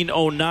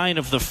 14:09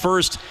 of the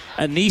first.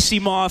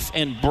 Anisimov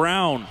and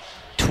Brown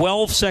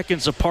 12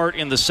 seconds apart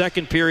in the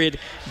second period.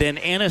 Then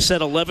Ennis at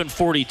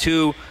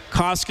 11:42.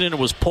 Koskinen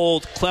was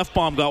pulled.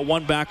 Klefbom got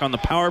one back on the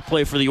power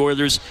play for the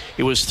Oilers.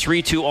 It was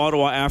 3-2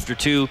 Ottawa after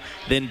 2.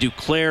 Then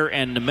Duclair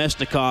and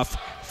Nemesnikov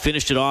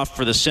finished it off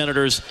for the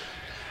Senators.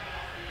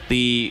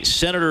 The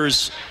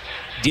Senators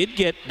did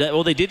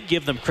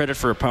give them credit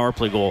for a power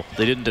play goal.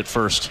 They didn't at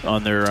first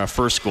on their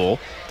first goal.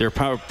 Their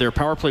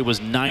power play was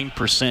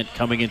 9%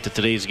 coming into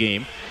today's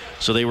game.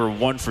 So they were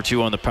 1 for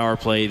 2 on the power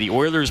play. The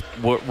Oilers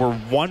were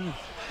 1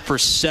 for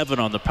 7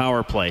 on the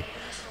power play.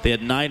 They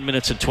had 9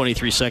 minutes and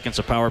 23 seconds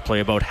of power play,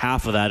 about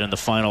half of that in the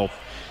final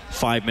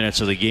 5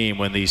 minutes of the game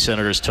when the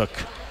Senators took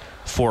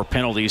 4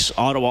 penalties.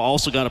 Ottawa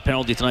also got a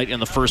penalty tonight in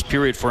the first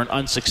period for an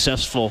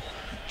unsuccessful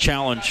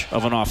challenge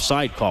of an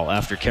offside call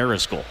after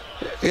Kara's goal.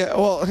 Yeah,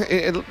 well,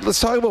 let's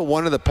talk about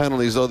one of the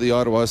penalties, though, the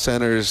Ottawa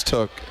Senators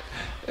took.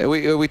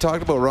 We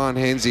talked about Ron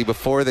Hainsey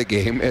before the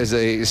game as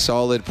a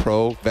solid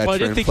pro veteran. Well, I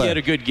didn't think player. He had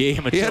a good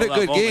game. He had a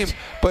good game,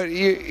 but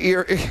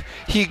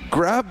he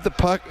grabbed the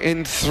puck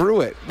and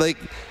threw it. Like,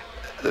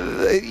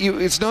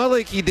 it's not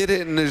like he did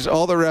it and there's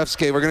all the refs,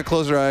 okay, we're going to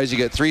close our eyes, you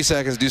get 3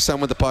 seconds, do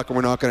something with the puck and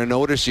we're not going to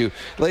notice you.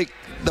 Like,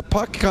 the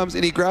puck comes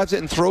and he grabs it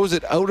and throws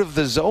it out of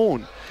the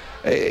zone.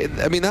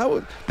 I mean,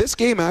 this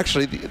game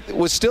actually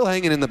was still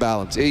hanging in the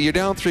balance. You're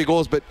down 3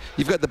 goals, but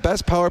you've got the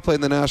best power play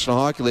in the National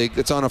Hockey League.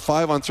 It's on a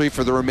 5-on-3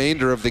 for the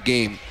remainder of the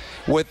game.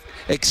 with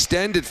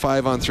extended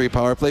 5-on-3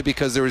 power play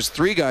because there was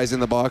 3 guys in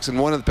the box and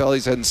one of the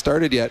penalties hadn't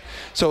started yet.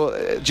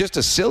 So just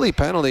a silly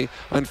penalty.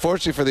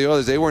 Unfortunately for the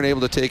Oilers, they weren't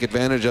able to take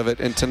advantage of it.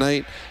 And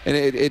tonight, and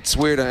it's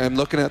weird, I'm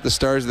looking at the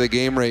stars of the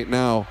game right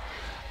now.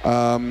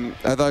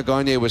 I thought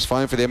Gagner was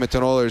fine for the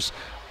Edmonton Oilers,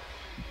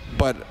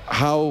 but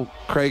how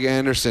Craig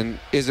Anderson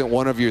isn't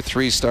one of your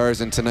 3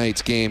 stars in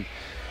tonight's game.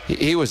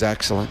 He was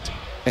excellent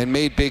and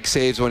made big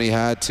saves when he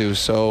had to.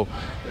 So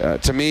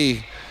to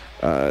me,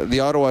 the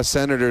Ottawa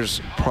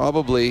Senators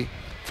probably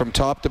from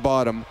top to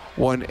bottom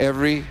won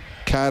every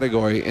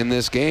category in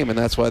this game, and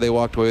that's why they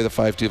walked away with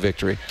a 5-2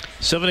 victory.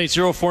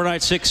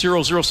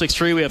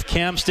 780-496-0063. We have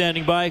Cam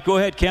standing by. Go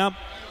ahead, Cam.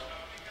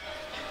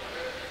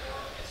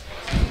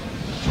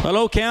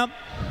 Hello, Cam.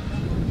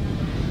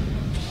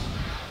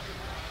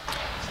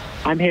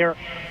 I'm here.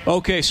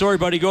 Okay, sorry,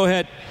 buddy. Go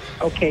ahead.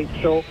 Okay,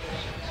 so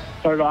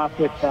start off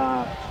with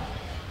a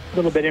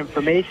little bit of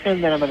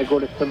information, then I'm going to go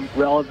to some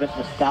relevant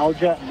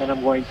nostalgia, and then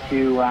I'm going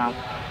to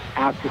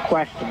ask a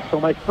question. So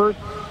my first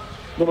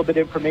little bit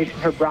of information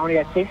here, Brownie,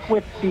 I think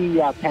with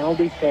the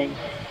penalty thing,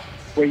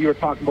 where you were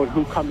talking about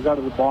who comes out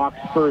of the box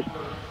first,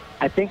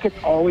 I think it's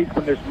always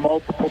when there's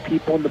multiple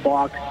people in the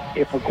box,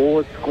 if a goal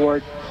is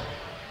scored,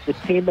 the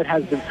team that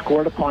has been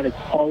scored upon is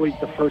always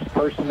the first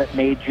person that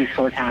made you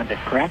shorthanded,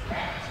 correct?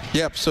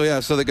 Yep, so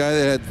the guy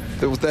that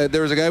had,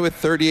 there was a guy with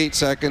 38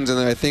 seconds and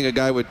then I think a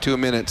guy with 2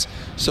 minutes.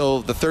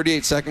 So the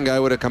 38-second guy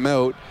would have come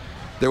out.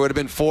 There would have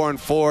been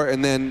 4-on-4,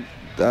 and then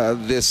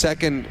the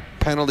second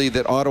penalty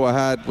that Ottawa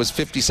had was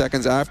 50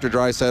 seconds after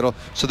Draisaitl,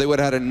 so they would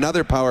have had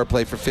another power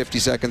play for 50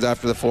 seconds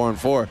after the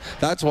 4-on-4.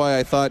 That's why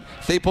I thought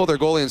if they pull their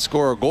goalie and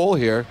score a goal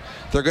here,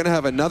 they're going to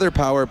have another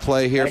power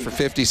play here for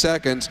 50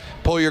 seconds,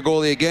 pull your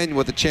goalie again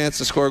with a chance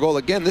to score a goal.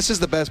 Again, this is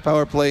the best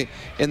power play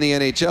in the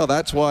NHL.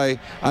 That's why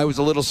I was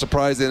a little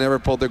surprised they never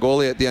pulled their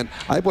goalie at the end.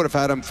 I would have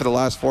had him for the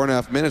last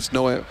 4.5 minutes,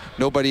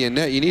 nobody in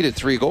net. You needed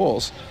 3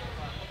 goals.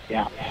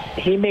 Yeah.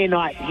 He may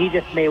not, he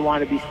just may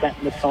want to be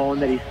setting the tone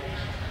that he's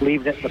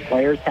leaving it in the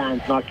players'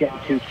 hands, not getting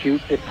too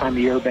cute this time of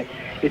year. But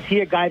is he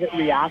a guy that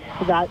reacts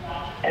to that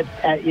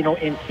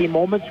in key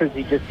moments, or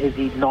does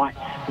he not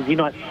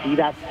see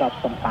that stuff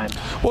sometimes?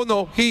 Well,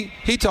 no, he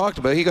talked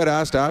about it. He got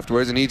asked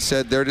afterwards, and he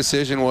said their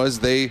decision was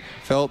they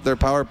felt their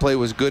power play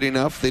was good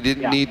enough. They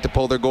didn't need to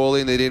pull their goalie,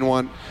 and they didn't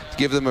want to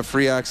give them a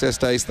free access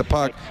to ice the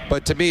puck.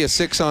 But to me, a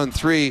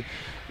 6-on-3,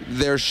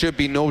 there should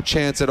be no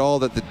chance at all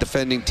that the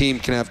defending team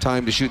can have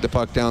time to shoot the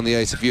puck down the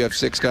ice if you have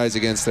 6 guys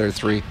against their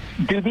 3.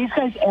 Do these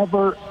guys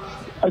ever,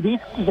 are these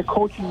the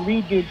coaching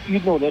read,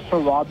 you'd know this,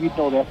 or Rob, you'd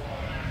know this,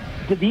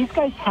 do these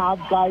guys have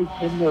guys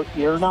in their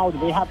ear now? Do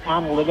they have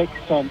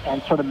analytics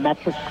and sort of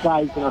metrics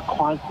guys that are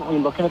constantly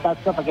looking at that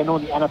stuff? Like I know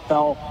in the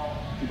NFL,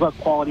 you've got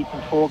quality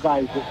control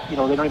guys that, they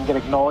don't even get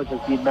acknowledged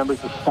as being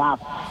members of staff.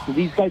 Do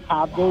these guys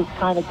have those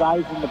kind of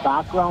guys in the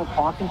background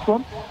talking to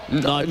them?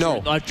 Not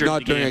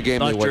during a game.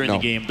 Not during the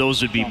game.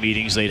 Those would be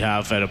meetings they'd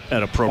have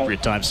at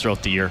appropriate times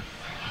throughout the year.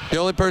 The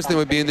only person that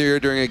would be in their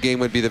ear during a game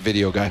would be the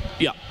video guy.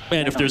 Yeah,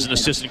 and if there's an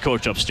assistant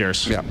coach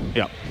upstairs. Yeah.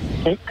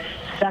 Okay.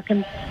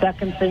 Second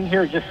thing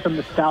here, just some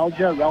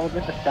nostalgia,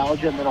 relevant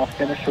nostalgia, and then I'll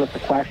finish with the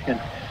question.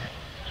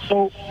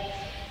 So,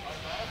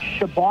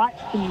 Chabot,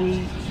 to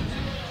me,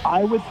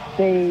 I would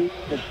say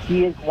that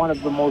he is one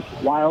of the most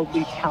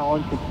wildly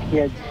talented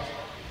kids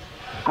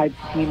I've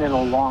seen in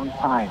a long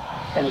time.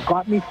 And it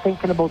got me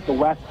thinking about the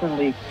Western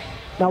League.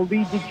 Now,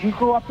 Lee, did you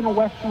grow up in a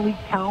Western League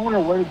town,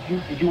 or where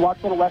did you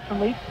watch the Western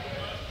League?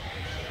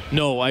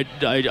 No, I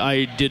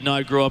did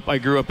not grow up. I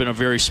grew up in a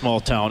very small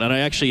town, and I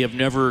actually have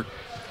never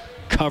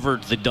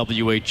covered the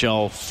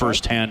WHL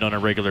firsthand on a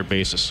regular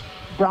basis.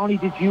 Brownie,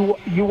 did you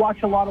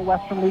watch a lot of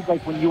Western League,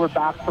 like when you were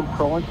back from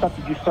pro and stuff?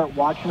 Did you start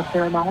watching a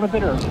fair amount of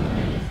it, or?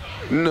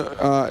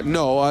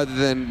 No, other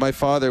than my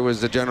father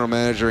was the general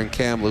manager in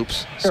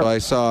Kamloops, so I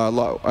saw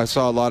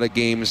a lot of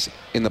games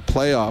in the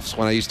playoffs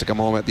when I used to come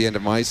home at the end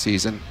of my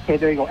season. Okay,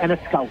 there you go, and a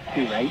scout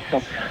too, right?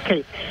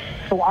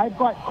 So I've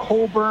got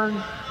Coburn,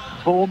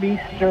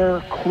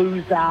 Bouwmeester,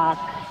 Kluzak,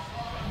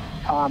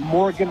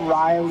 Morgan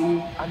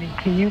Riley. I mean,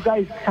 can you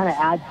guys kind of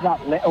add to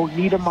that list? Oh,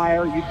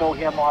 Niedermeyer, you know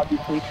him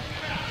obviously.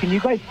 Can you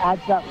guys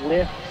add to that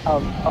list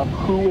of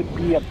who would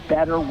be a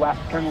better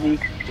Western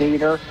League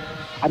skater?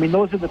 I mean,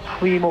 those are the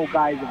primo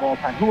guys of all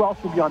time. Who else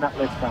would be on that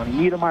list, Brownie?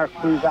 Niedermeyer,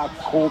 Kluzak,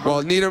 Coburn.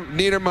 Well,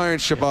 Niedermeyer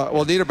and Chabot.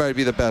 Well, Niedermeyer would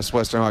be the best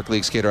Western Hockey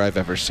League skater I've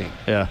ever seen.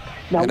 Yeah.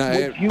 Now,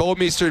 and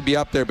Bouwmeester would be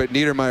up there, but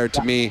Niedermeyer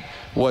to me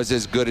was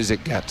as good as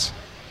it gets.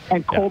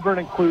 And Coburn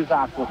and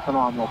Kluzak were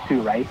phenomenal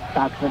too, right?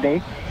 Back in the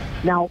day.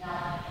 Now,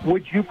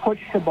 would you put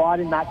Chabot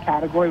in that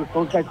category with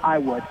those guys? I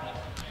would.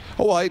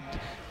 Oh,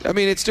 I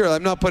mean, it's still,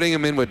 I'm not putting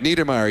him in with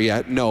Niedermeyer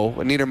yet. No,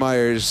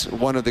 Niedermeyer is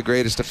one of the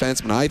greatest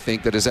defensemen, I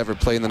think, that has ever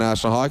played in the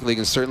National Hockey League,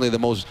 and certainly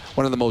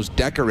one of the most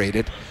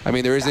decorated. I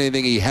mean, there isn't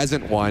anything he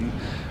hasn't won.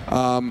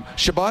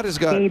 Chabot has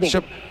got...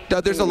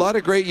 there's a lot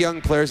of great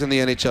young players in the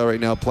NHL right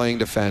now playing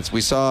defense.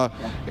 We saw,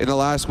 in the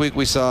last week,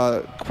 we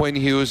saw Quinn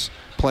Hughes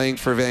playing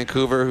for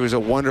Vancouver, who's a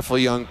wonderful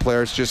young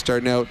player, is just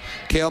starting out.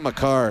 Cale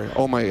Makar,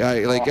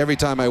 every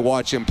time I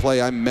watch him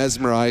play, I'm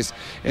mesmerized.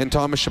 And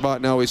Thomas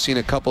Chabot now we've seen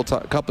a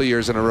couple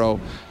years in a row.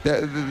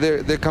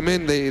 They come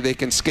in, they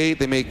can skate,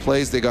 they make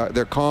plays,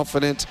 they're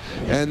confident,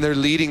 and they're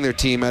leading their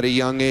team at a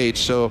young age.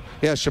 So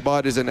yeah,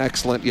 Chabot is an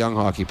excellent young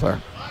hockey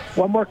player.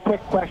 One more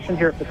quick question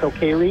here, if it's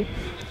okay, Reed.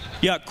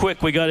 Yeah,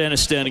 quick. We got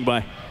Ennis standing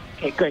by.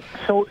 Okay, good.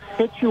 So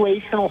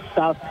situational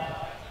stuff.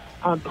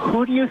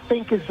 Who do you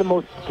think is the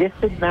most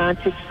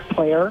disadvantaged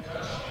player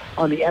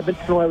on the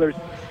Edmonton Oilers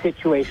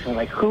situation?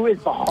 Like, who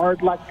is the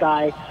hard luck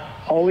guy,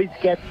 always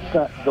gets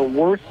the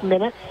worst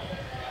minutes?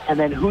 And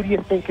then who do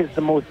you think is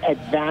the most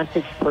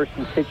advantaged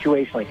person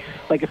situationally?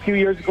 Like a few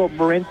years ago,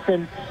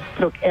 Marincin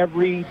took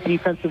every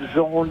defensive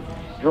zone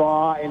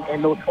draw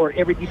and those, or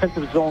every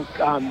defensive zone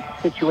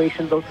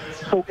situation. So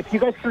if you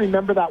guys can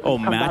remember that.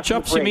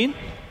 Matchups, you mean?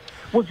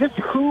 Well, just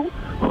who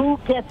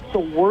gets the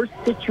worst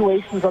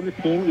situations on the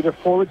team, either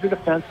forwards or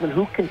defensemen,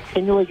 who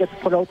continually gets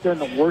put out there in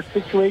the worst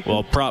situations?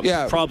 Well, probably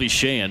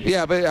Sheahan.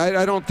 Yeah, but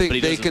I don't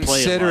think they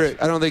consider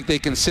it. I don't think they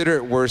consider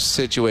it worst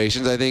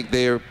situations. I think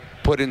they are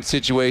put in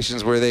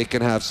situations where they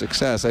can have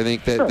success. I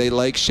think that they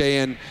like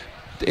Sheahan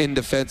in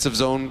defensive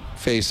zone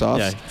face-offs.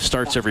 Yeah,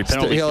 starts every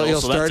penalty kill,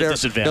 so that's a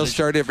disadvantage. He'll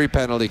start every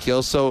penalty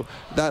kill, so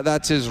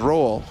that's his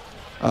role.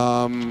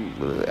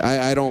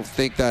 I don't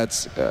think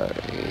that's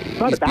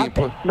not a bad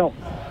thing.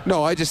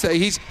 No, I just say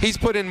he's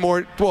put in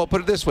more. Well,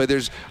 put it this way: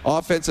 there's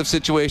offensive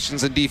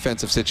situations and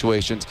defensive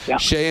situations. Yeah.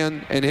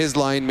 Sheahan and his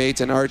line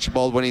mates and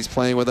Archibald, when he's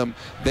playing with them,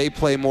 they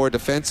play more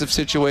defensive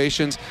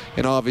situations,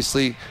 and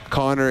obviously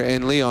Connor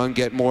and Leon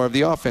get more of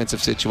the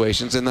offensive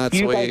situations, and that's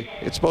the way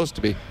it's supposed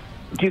to be.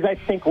 Do you guys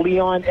think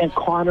Leon and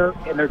Connor,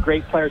 and they're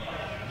great players,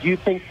 do you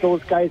think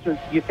those guys do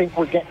you think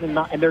we're getting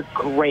enough, and they're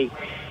great,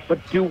 but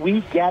do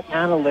we get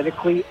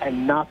analytically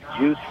enough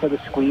juice for the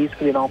squeeze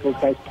for the amount those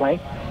guys play?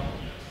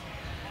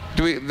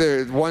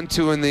 They're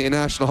 1-2 in the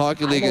National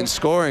Hockey League in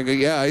scoring.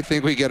 Yeah, I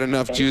think we get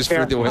enough juice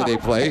for the way they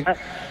play.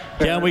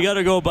 Yeah, we got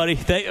to go, buddy.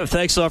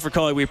 Thanks a lot for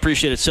calling. We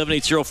appreciate it.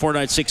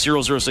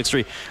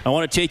 780-496-0063. I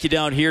want to take you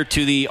down here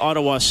to the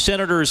Ottawa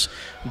Senators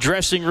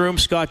dressing room.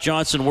 Scott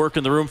Johnson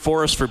working the room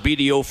for us for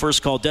BDO,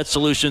 First Call Debt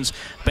Solutions,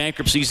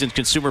 bankruptcies and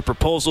consumer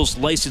proposals,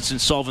 licensed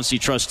insolvency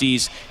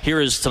trustees.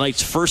 Here is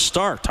tonight's first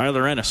star,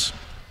 Tyler Ennis.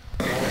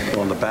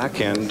 On the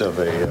back end of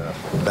a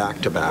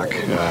back-to-back,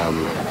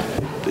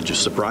 did you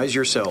surprise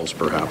yourselves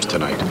perhaps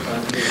tonight?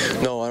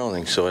 No, I don't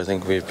think so. I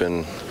think we've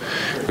been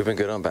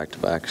good on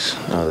back-to-backs.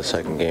 The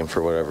second game,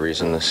 for whatever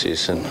reason this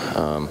season,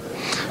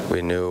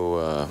 we knew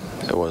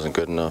it wasn't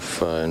good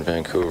enough in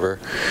Vancouver.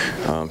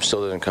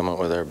 Still didn't come out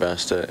with our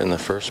best in the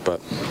first,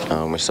 but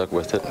we stuck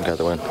with it and got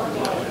the win.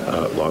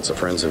 Lots of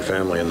friends and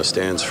family in the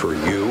stands for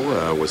you.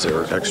 Was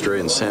there extra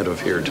incentive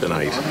here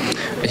tonight?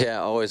 Yeah,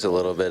 always a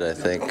little bit. I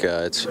think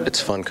it's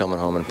fun coming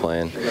home and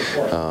playing.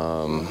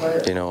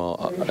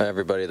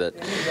 Everybody that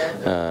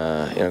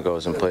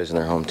goes and plays in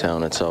their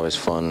hometown, it's always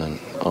fun, and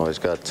always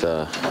got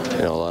a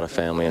lot of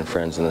family and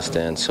friends in the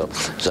stands. So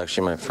it's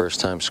actually my first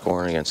time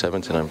scoring against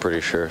Edmonton, I'm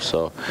pretty sure.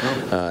 So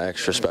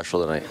extra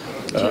special tonight.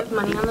 Did you have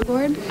money on the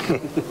board?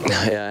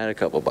 Yeah, I had a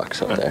couple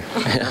bucks up there.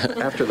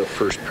 After the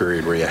first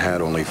period where you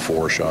had only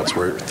 4 shots,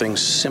 were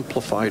things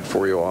simplified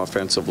for you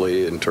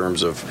offensively in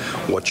terms of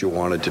what you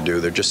wanted to do?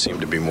 There just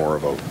seemed to be more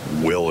of a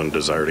will and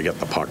desire to get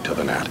the puck to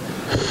the net.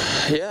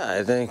 Yeah,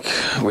 I think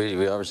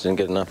we obviously didn't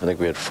get enough. I think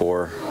we had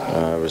 4.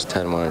 It was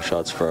 10 winning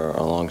shots for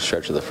a long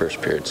stretch of the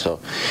first period. So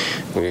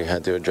we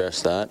had to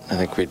address that. I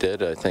think we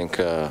did. I think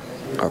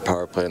our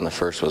power play in the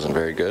first wasn't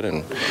very good,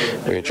 and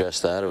we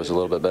addressed that. It was a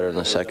little bit better in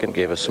the second,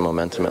 gave us some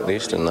momentum at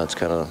least, and that's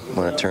kind of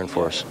when it turned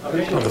for us.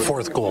 The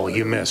fourth goal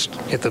you missed,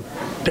 hit the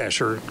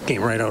dasher,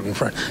 came right out in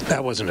front.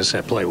 That wasn't a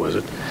set play, was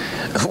it?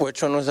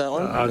 Which one was that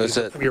one? Was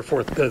your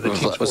fourth? Was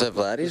that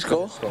Vladdy's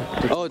goal?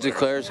 Oh,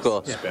 Duclair's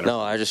goal. No,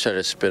 I just tried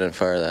to spin and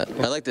fire that.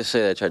 I like to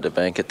say I tried to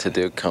bank it to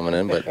Duke coming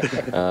in, but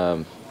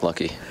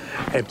lucky.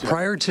 And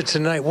prior to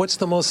tonight, what's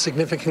the most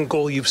significant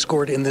goal you've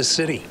scored in this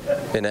city?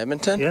 In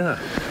Edmonton? Yeah.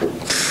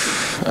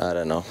 I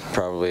don't know.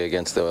 Probably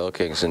against the Oil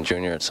Kings in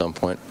junior at some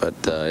point. But,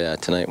 yeah,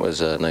 tonight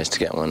was nice to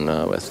get one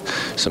with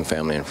some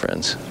family and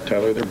friends.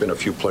 Tyler, there have been a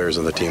few players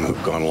on the team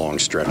who've gone long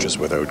stretches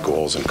without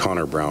goals, and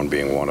Connor Brown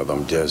being one of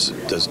them.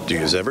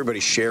 Does everybody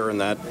share in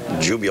that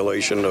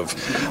jubilation of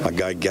a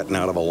guy getting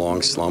out of a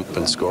long slump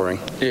and scoring?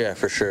 Yeah,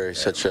 for sure.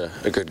 He's such a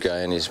good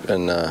guy, and he's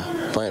been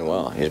playing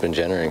well. He's been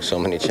generating so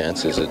many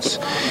chances.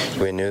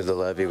 We knew the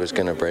levee was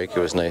going to break. It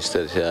was nice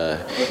that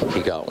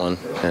he got one,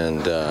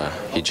 and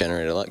he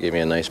generated a lot, gave me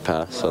a nice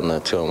pass on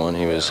the 2-on-1.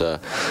 He was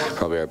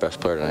probably our best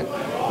player tonight.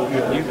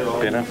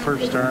 You've been a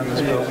first star in this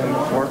building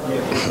before?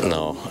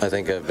 No, I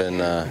think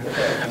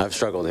I've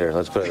struggled here,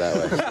 let's put it that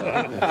way.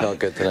 So, felt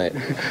good tonight.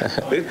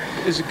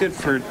 Is it good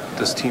for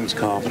this team's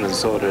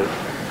confidence, though, to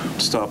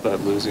stop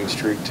that losing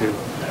streak, too?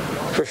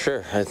 For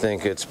sure. I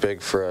think it's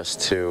big for us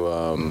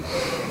to,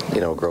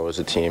 grow as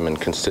a team, and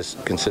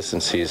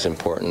consistency is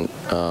important.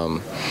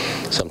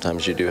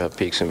 Sometimes you do have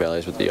peaks and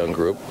valleys with the young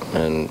group,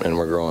 and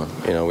we're growing.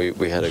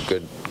 We had a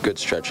good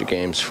stretch of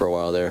games for a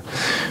while there.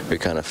 We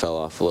kind of fell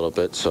off a little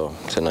bit, so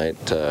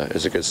tonight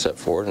is a good step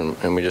forward,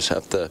 and we just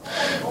have to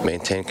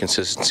maintain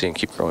consistency and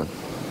keep growing.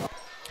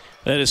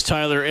 That is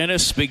Tyler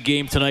Ennis. Big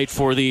game tonight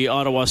for the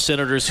Ottawa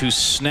Senators, who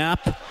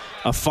snap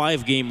a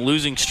 5-game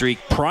losing streak.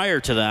 Prior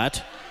to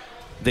that,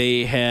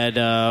 they had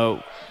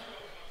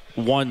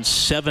won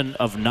 7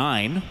 of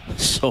 9,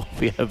 so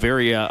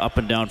very up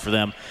and down for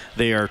them.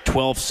 They are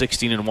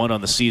 12-16-1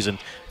 on the season.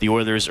 The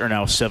Oilers are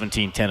now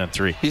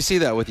 17-10-3. You see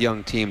that with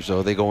young teams,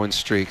 though. They go in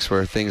streaks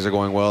where things are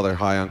going well. They're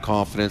high on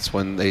confidence.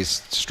 When they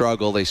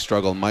struggle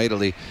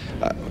mightily.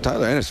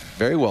 Tyler Ennis,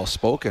 very well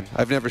spoken.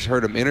 I've never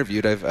heard him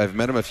interviewed. I've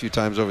met him a few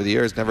times over the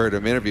years. Never heard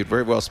him interviewed.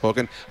 Very well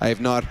spoken. I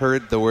have not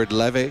heard the word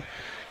leve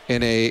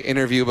in a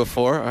interview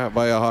before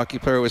by a hockey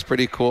player. It was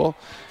pretty cool.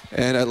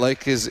 And I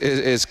like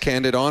his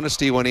candid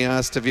honesty when he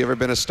asked, have you ever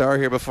been a star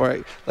here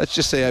before? Let's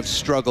just say I've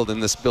struggled in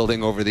this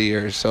building over the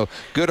years. So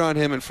good on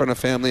him in front of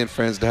family and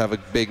friends to have a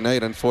big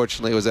night.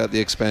 Unfortunately, it was at the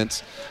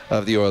expense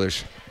of the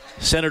Oilers.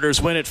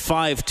 Senators win at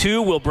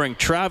 5-2. We'll bring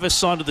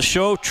Travis onto the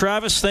show.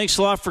 Travis, thanks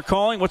a lot for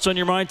calling. What's on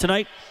your mind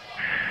tonight?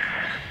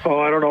 Oh,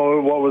 I don't know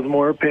what was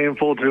more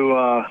painful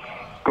to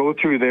go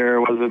through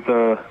there. Was it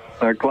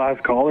the glass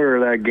collar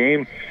or that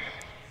game?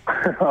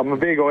 I'm a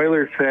big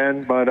Oilers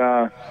fan, but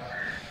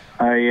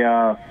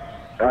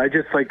I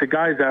just like the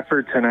guys'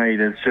 effort tonight.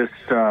 Is just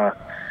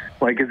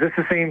is this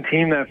the same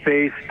team that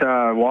faced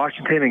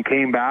Washington and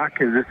came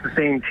back? Is this the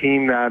same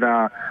team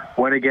that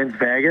went against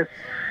Vegas?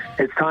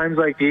 It's times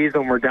like these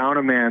when we're down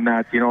a man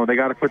that they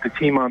got to put the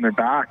team on their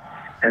back,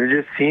 and it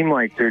just seemed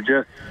like they're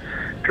just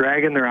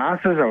dragging their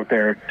asses out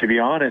there. To be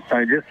honest,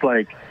 I just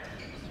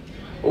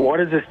what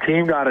does this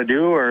team got to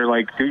do? Or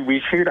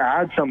we should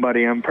add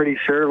somebody. I'm pretty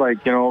sure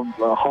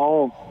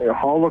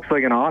Hall looks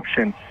like an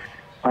option.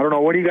 I don't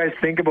know. What do you guys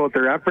think about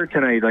their effort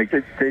tonight?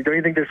 Don't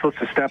you think they're supposed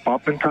to step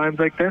up in times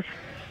like this?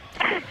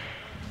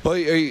 Well,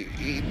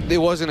 it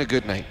wasn't a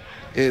good night.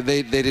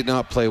 They did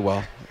not play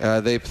well.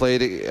 They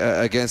played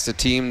against a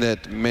team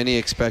that many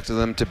expected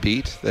them to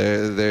beat.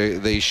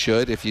 They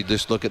should, if you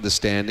just look at the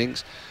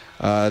standings.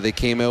 They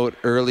came out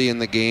early in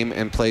the game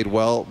and played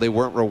well. They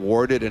weren't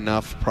rewarded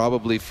enough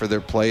probably for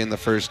their play in the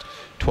first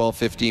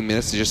 12-15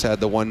 minutes. They just had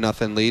the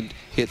 1-0 lead,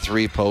 hit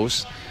 3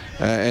 posts,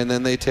 and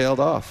then they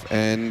tailed off.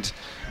 And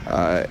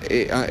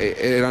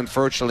it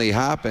unfortunately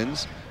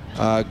happens.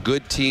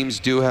 Good teams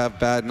do have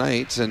bad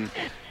nights, and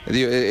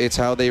it's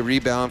how they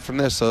rebound from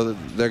this. So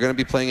they're going to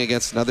be playing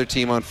against another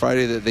team on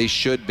Friday that they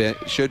should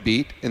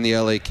beat in the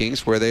LA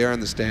Kings, where they are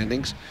in the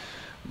standings.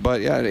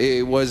 But yeah,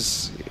 it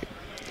was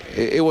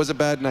a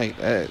bad night.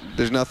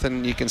 There's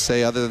nothing you can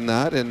say other than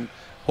that, and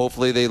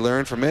hopefully they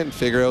learn from it and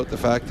figure out the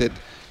fact that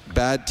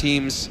bad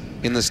teams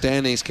in the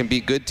standings can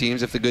beat good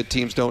teams if the good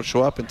teams don't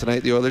show up, and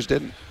tonight the Oilers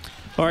didn't.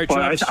 All right,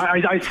 Travis.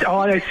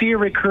 I see a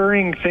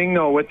recurring thing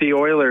though with the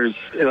Oilers.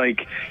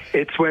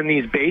 It's when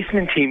these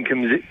basement team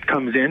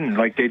comes in,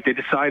 they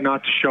decide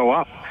not to show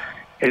up.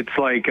 It's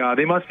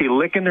they must be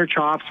licking their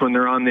chops when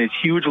they're on these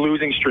huge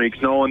losing streaks,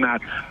 knowing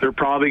that they're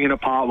probably going to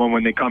pot one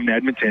when they come to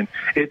Edmonton.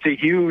 It's a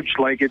huge,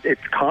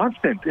 it's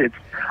constant.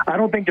 I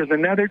don't think there's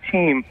another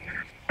team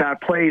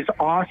that plays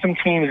awesome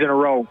teams in a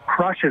row,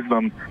 crushes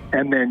them,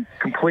 and then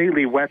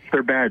completely wets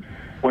their bed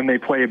when they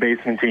play a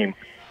basement team.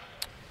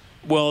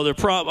 Well,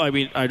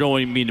 I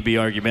don't even mean to be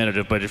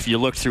argumentative, but if you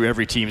look through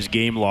every team's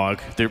game log,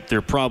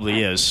 there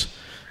probably is.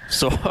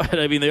 So,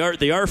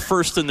 they are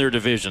first in their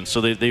division, so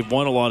they've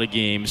won a lot of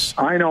games.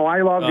 I know.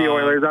 I love the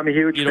Oilers. I'm a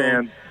huge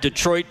fan.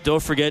 Detroit,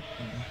 don't forget,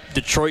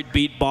 Detroit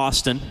beat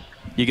Boston.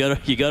 You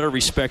gotta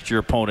respect your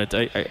opponent.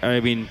 I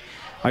understand.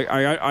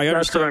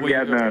 That's what I'm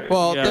getting at.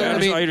 Well,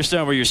 I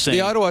understand what you're saying.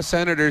 The Ottawa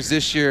Senators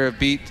this year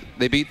beat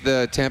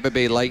the Tampa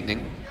Bay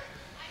Lightning.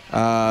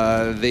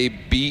 They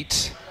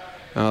beat.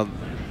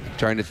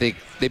 Trying to think.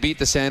 They beat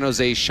the San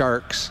Jose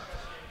Sharks.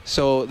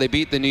 So they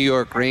beat the New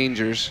York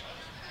Rangers.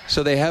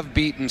 So they have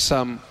beaten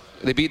some.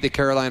 They beat the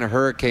Carolina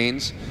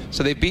Hurricanes.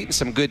 So they've beaten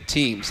some good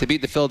teams. They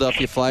beat the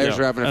Philadelphia Flyers,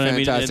 who are having a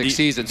fantastic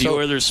season. The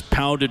Oilers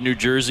pounded New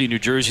Jersey. New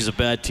Jersey's a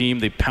bad team.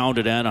 They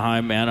pounded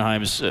Anaheim.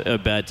 Anaheim's a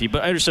bad team.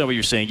 But I understand what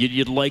you're saying.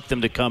 You'd like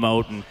them to come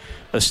out and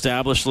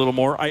establish a little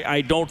more.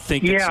 I don't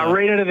think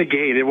right out of the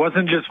gate. It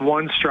wasn't just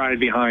one stride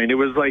behind. It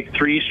was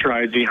 3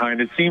 strides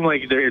behind. It seemed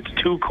like it's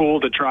too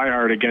cool to try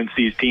hard against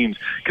these teams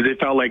because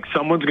it felt like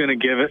someone's going to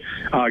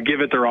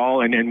give it their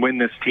all and win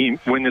this game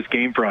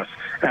for us.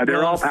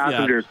 They're all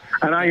passengers.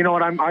 Yeah.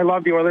 And I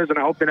love the Oilers, and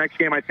I hope the next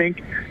game. I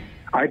think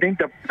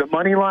the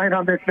money line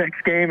on this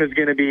next game is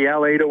going to be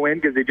LA to win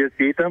because they just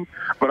beat them.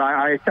 But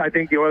I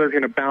think the Oilers are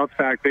going to bounce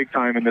back big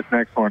time in this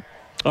next one.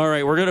 All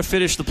right, we're going to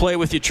finish the play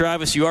with you,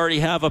 Travis. You already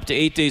have up to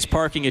 8 days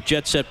parking at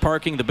Jet Set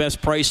Parking, the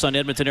best price on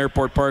Edmonton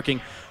Airport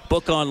parking.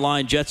 Book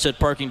online,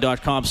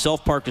 jetsetparking.com.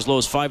 Self-park as low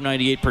as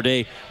 $5.98 per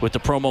day with the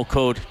promo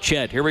code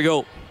CHED. Here we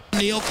go.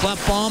 Neil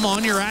Klefbom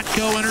on your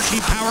Atco Energy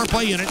Power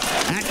Play unit.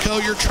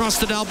 Atco, your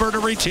trusted Alberta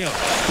retailer.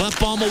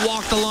 Klefbom will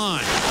walk the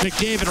line.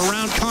 McDavid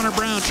around Connor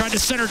Brown, tried to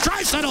center.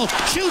 Draisaitl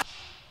shoot.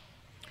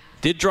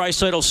 Did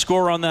Draisaitl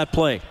score on that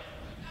play?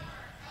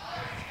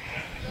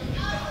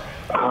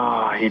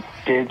 He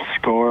did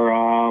score.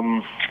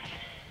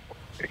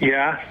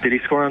 Yeah, did he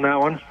score on that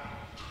one?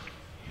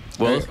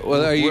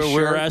 Well, are you sure?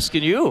 We're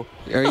asking you.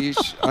 Are you?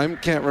 I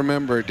can't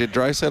remember. Did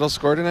Draisaitl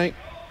score tonight?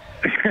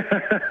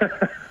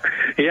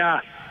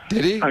 Yeah.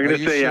 Did he? I'm going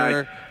to say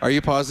sure? yeah. Are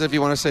you positive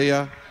you want to say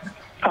yeah?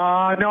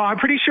 No, I'm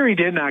pretty sure he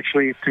didn't,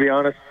 actually, to be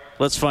honest.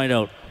 Let's find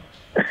out.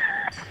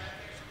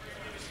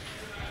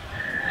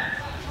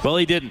 Well,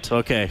 he didn't.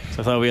 Okay. I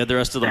thought we had the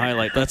rest of the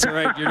highlight. That's all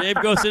right. Your name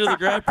goes into the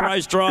grand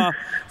prize draw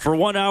for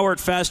 1 hour at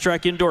Fast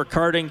Track Indoor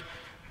Karting.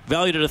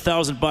 Valued at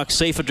 $1,000.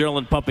 Safe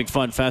adrenaline pumping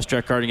fun.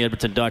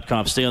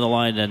 FastTrackKartingEdmonton.com. Stay on the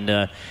line,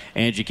 and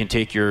Angie can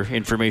take your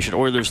information.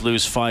 Oilers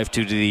lose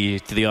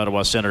 5-2 to the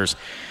Ottawa Senators.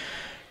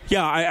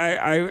 Yeah,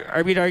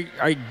 I mean,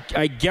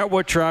 I get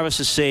what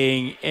Travis is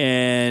saying,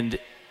 and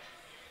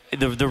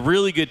the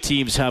really good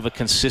teams have a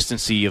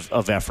consistency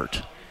of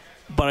effort.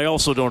 But I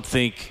also don't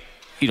think,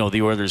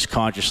 the Oilers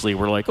consciously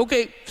were like,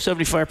 okay,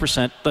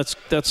 75%,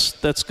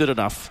 that's good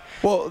enough.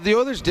 Well, the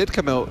Oilers did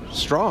come out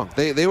strong.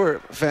 They were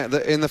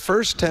in the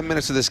first 10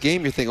 minutes of this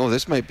game. You think, oh,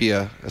 this might be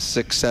a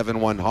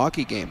 6-7-1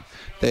 hockey game.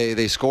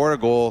 They scored a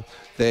goal.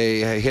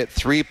 They hit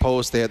 3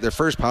 posts. They had their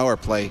first power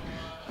play.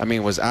 I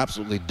mean, was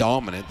absolutely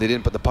dominant. They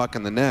didn't put the puck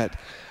in the net.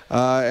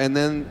 And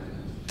then,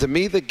 to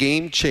me, the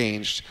game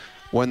changed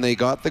when they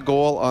got the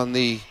goal on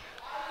the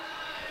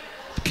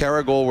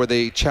Kara goal where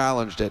they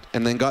challenged it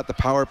and then got the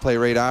power play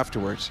right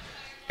afterwards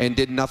and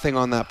did nothing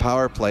on that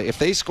power play. If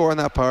they score on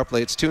that power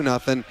play, it's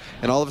 2-0,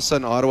 and all of a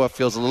sudden Ottawa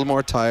feels a little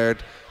more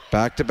tired.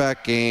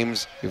 Back-to-back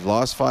games. We've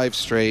lost 5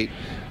 straight.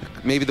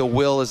 Maybe the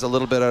will is a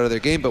little bit out of their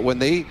game, but when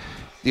the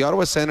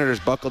Ottawa Senators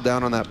buckled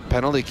down on that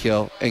penalty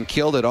kill and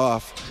killed it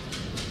off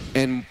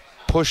and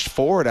pushed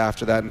forward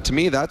after that, and to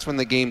me, that's when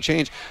the game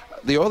changed.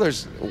 The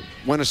Oilers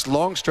went a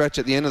long stretch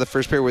at the end of the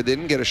first period where they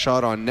didn't get a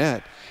shot on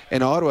net,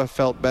 and Ottawa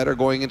felt better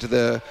going into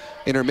the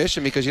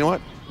intermission because, you know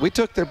what, we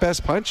took their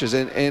best punches,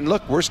 and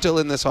look, we're still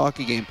in this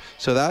hockey game.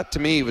 So that, to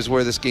me, was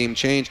where this game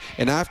changed.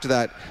 And after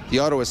that, the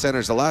Ottawa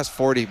Senators, the last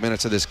 40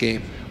 minutes of this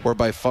game, were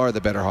by far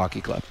the better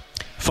hockey club.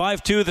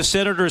 5-2, the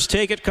Senators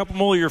take it. Couple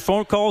more of your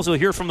phone calls. We'll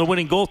hear from the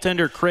winning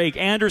goaltender, Craig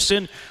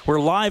Anderson.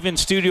 We're live in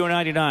Studio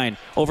 99,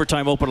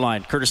 Overtime Open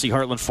Line, courtesy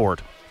Heartland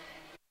Ford.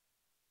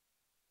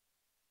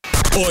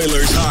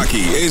 Oilers hockey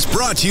is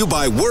brought to you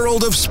by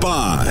World of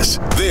Spas.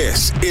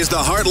 This is the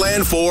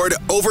Heartland Ford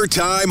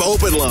Overtime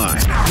Open Line.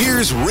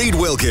 Here's Reed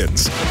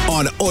Wilkins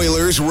on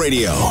Oilers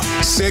Radio,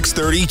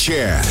 630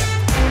 CHED.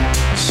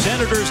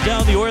 Senators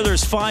down the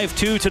Oilers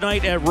 5-2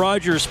 tonight at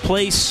Rogers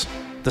Place.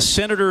 The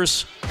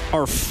Senators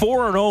are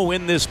 4-0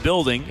 in this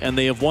building, and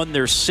they have won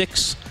their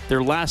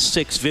last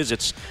 6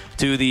 visits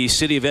to the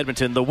city of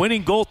Edmonton. The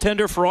winning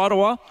goaltender for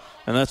Ottawa,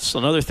 and that's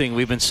another thing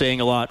we've been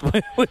saying a lot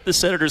with the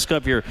Senators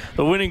Cup here.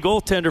 The winning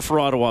goaltender for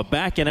Ottawa,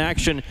 back in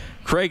action,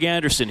 Craig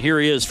Anderson.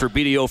 Here he is for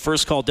BDO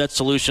First Call Debt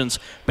Solutions,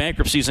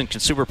 Bankruptcies and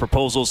Consumer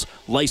Proposals,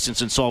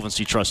 Licensed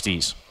Insolvency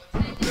Trustees.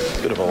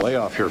 Bit of a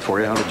layoff here for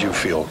you. How did you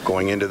feel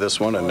going into this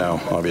one and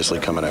now obviously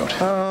coming out?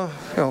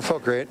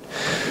 Felt great.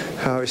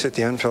 Obviously at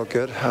the end felt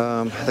good.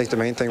 I think the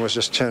main thing was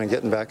just kind of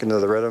getting back into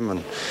the rhythm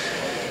and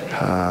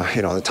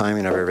the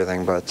timing of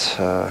everything. But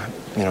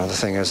the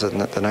thing is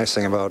that the nice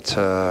thing about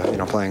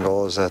playing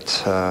goal is that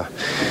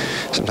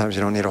sometimes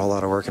you don't need a whole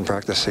lot of work and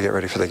practice to get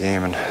ready for the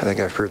game, and I think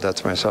I've proved that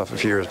to myself a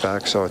few years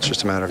back. So it's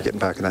just a matter of getting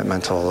back in that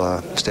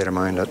mental state of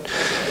mind that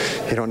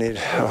you don't need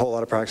a whole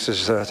lot of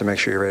practices to make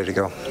sure you're ready to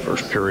go.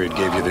 First period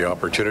gave you the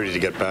opportunity to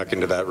get back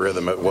into that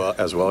rhythm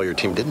as well. Your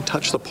team didn't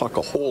touch the puck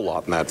a whole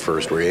lot in that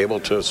first. Were you able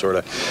to sort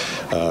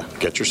of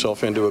get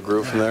yourself into a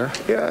groove from there?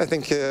 Yeah, I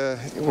think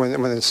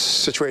when it's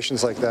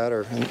situations like that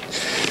or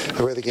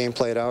the way the game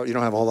played out, you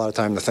don't have a whole lot of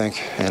time to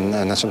think,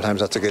 and sometimes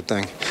that's a good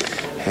thing.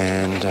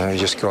 And you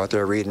just go out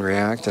there, read and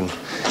react, and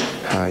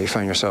you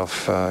find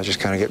yourself just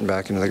kind of getting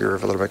back into the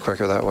groove a little bit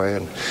quicker that way.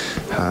 And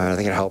I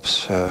think it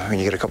helps when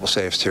you get a couple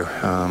saves too.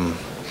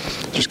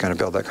 Just kind of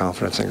build that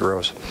confidence and it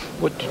grows.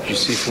 What did you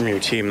see from your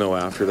team though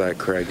after that,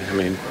 Craig? I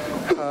mean,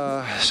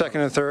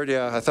 second and third,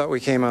 I thought we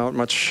came out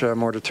much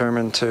more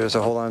determined to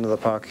hold on to the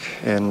puck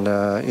and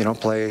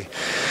play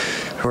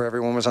where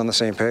everyone was on the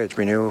same page.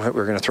 We knew we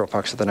were going to throw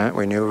pucks at the net.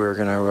 We knew we were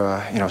going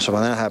to, so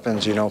when that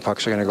happens,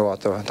 pucks are going to go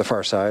out the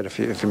far side if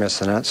you miss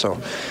the net. So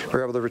we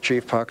were able to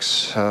retrieve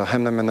pucks,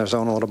 hem them in their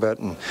zone a little bit,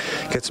 and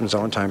get some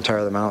zone time,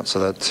 tire them out. So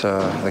that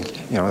I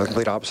think, the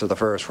complete opposite of the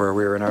first, where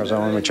we were in our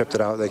zone, we chipped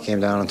it out, they came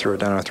down and threw it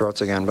down our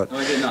throats again. But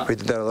we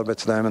did that a little bit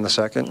to them in the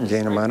second and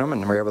gained momentum,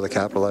 and we were able to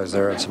capitalize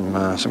there at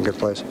some good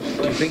plays.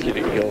 Do you think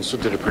you also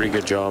did a pretty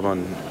good job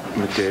on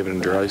McDavid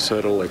and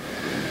Draisaitl,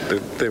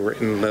 they were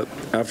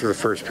after the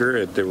first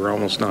period, they were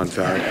almost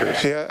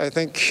non-factors. Yeah, I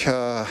think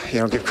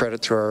give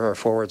credit to our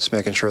forwards,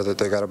 making sure that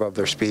they got above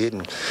their speed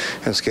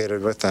and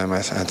skated with them.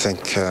 I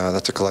think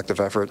that's a collective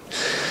effort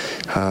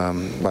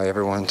by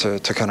everyone to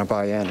kind of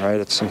buy in, right?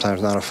 It's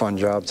sometimes not a fun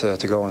job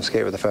to go and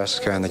skate with the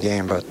fastest guy in the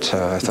game, but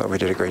I thought we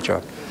did a great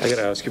job. I got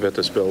to ask you about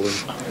this building.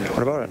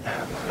 What about it?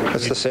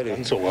 It's the city.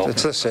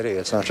 It's the city.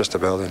 It's not just a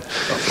building.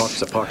 A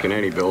puck's a puck in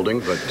any building,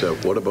 but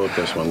what about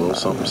this one? A little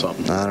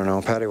something. I don't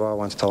know. Patty Waugh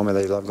once told me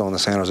that he loved going to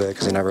San Jose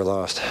because he never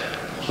lost.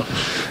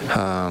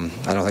 I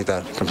don't think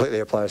that completely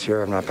applies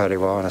here. I'm not Patty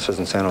Waugh, and this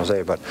isn't San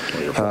Jose, but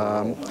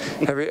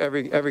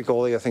every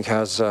goalie I think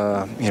has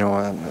a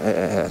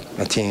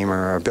team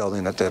or a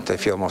building that they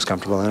feel most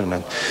comfortable in,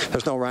 and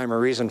there's no rhyme or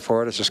reason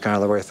for it. It's just kind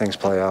of the way things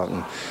play out,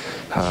 and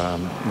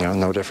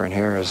no different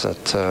here. Is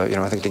that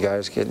I think the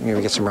guys get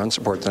some run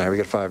support tonight. We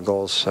get 5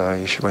 goals.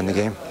 You should win the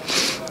game.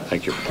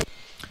 Thank you.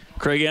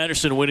 Craig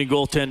Anderson, winning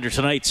goaltender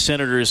tonight.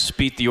 Senators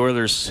beat the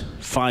Oilers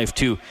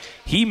 5-2.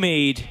 He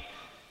made,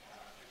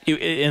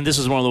 and this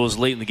is one of those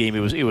late in the game. It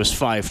was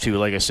 5-2.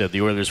 Like I said,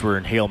 the Oilers were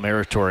in Hail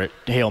Mary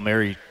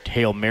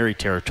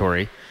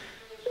territory.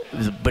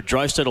 But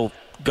Draisaitl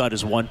got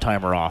his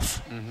one-timer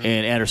off,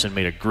 and Anderson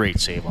made a great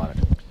save on it.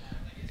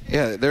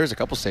 Yeah, there's a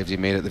couple saves he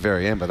made at the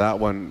very end, but that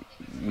one,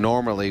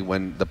 normally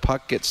when the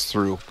puck gets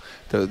through,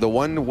 the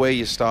one way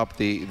you stop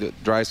the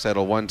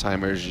Draisaitl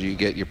one-timer is you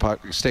get your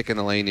puck, you stick in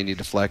the lane and you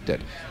deflect it.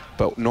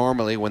 But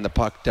normally when the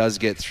puck does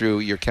get through,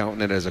 you're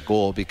counting it as a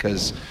goal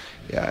because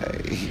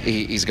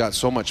he's got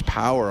so much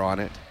power on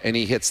it and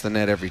he hits the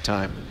net every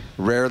time.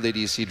 Rarely do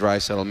you see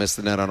Draisaitl miss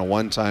the net on a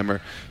one-timer.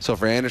 So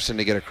for Anderson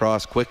to get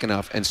across quick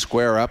enough and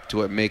square up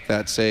to it, make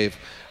that save,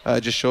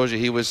 just shows you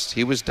he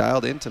was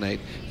dialed in tonight.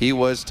 He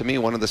was, to me,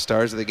 one of the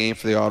stars of the game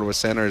for the Ottawa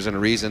Senators and a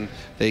reason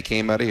they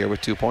came out of here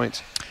with 2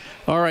 points.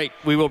 All right,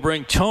 we will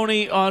bring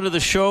Tony onto the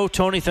show.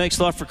 Tony, thanks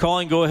a lot for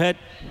calling. Go ahead.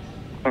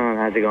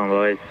 How's it going,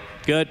 boys?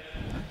 Good.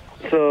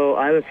 So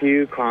I have a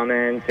few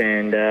comments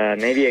and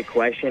maybe a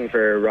question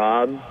for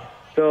Rob.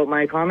 So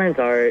my comments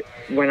are,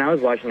 when I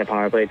was watching the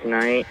power play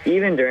tonight,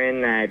 even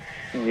during that,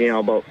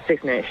 about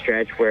 6-minute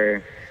stretch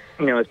where,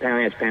 it's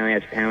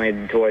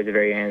penalty towards the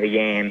very end of the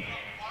game,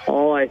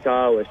 all I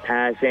saw was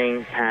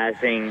passing.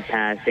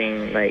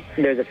 Like,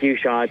 there's a few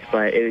shots,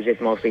 but it was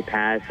just mostly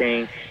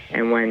passing.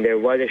 And when there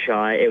was a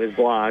shot, it was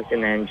blocked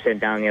and then sent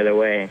down the other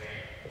way.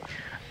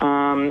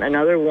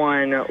 Another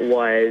one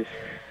was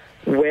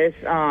with,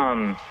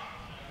 what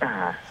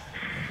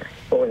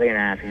was I going to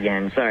ask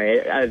again?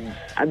 Sorry, I've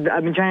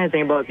been trying to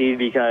think about these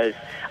because,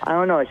 I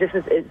don't know, it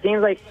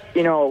seems like,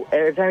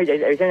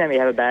 every time we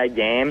have a bad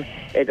game,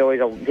 it's always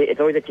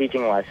a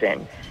teaching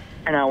lesson.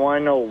 And I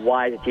want to know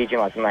why it's a teaching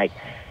lesson. Like,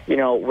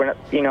 we're not,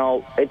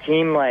 a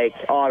team like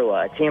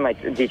Ottawa, a team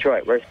like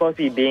Detroit, we're supposed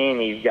to be beating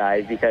these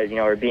guys because,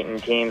 we're beating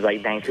teams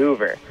like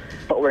Vancouver,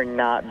 but we're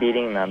not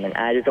beating them. And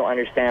I just don't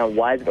understand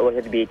why it always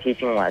have to be a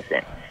teaching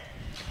lesson.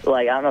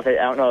 Like, I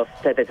don't know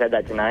if they said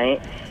that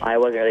tonight. I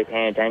wasn't really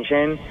paying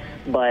attention,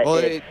 but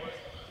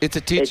it's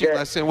a teaching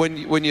lesson.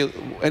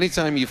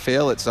 Anytime you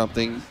fail at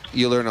something,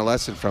 you learn a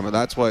lesson from it.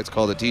 That's why it's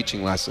called a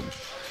teaching lesson.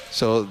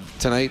 So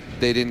tonight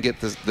they didn't get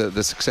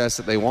the success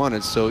that they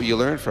wanted, so you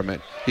learn from it.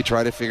 You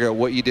try to figure out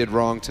what you did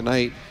wrong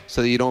tonight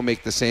so that you don't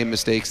make the same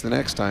mistakes the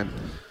next time.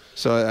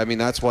 So, I mean,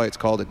 that's why it's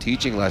called a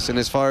teaching lesson.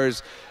 As far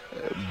as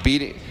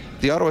beating,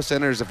 the Ottawa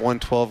Senators have won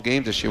 12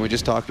 games this year. We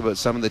just talked about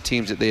some of the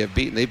teams that they have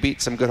beaten. They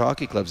beat some good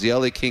hockey clubs. The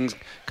LA Kings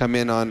come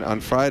in on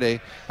Friday,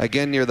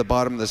 again near the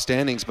bottom of the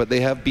standings, but they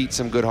have beat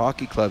some good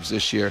hockey clubs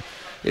this year.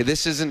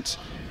 This isn't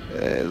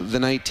the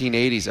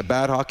 1980s. A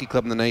bad hockey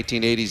club in the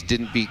 1980s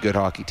didn't beat good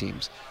hockey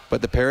teams.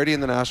 But the parity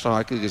in the National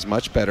Hockey League is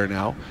much better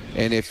now.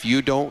 And if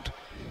you don't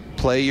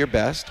play your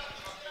best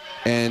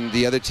and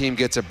the other team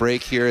gets a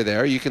break here or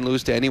there, you can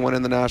lose to anyone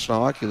in the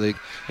National Hockey League.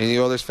 And the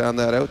Oilers found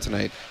that out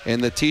tonight.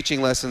 And the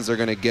teaching lessons they're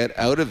going to get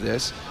out of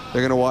this,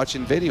 they're going to watch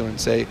in video and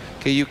say,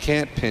 okay, you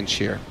can't pinch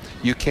here.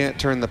 You can't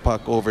turn the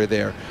puck over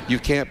there. You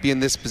can't be in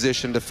this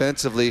position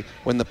defensively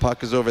when the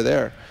puck is over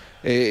there.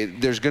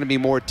 There's going to be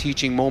more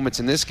teaching moments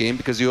in this game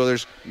because the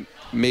Oilers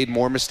made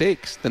more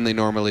mistakes than they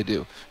normally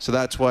do. So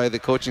that's why the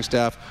coaching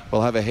staff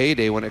will have a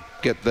heyday when it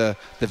get the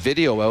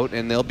video out,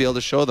 and they'll be able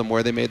to show them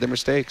where they made their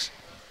mistakes.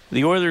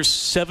 The Oilers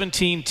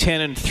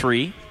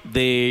 17-10-3.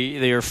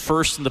 They are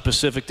first in the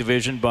Pacific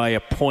Division by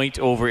a point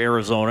over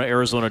Arizona.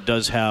 Arizona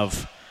does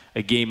have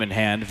a game in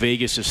hand.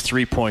 Vegas is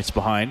 3 points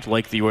behind,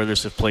 like the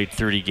Oilers have played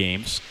 30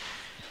 games.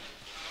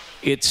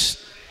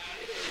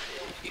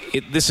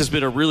 This has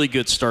been a really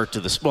good start to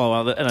this.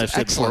 Well, and I've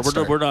said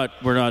before,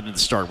 we're not in the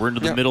start. We're into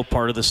the middle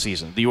part of the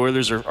season. The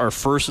Oilers are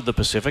first in the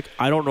Pacific.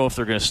 I don't know if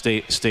they're going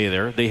to stay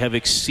there. They have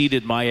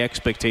exceeded my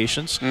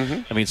expectations.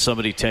 I mean,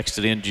 somebody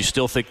texted in, do you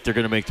still think they're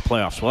going to make the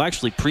playoffs? Well,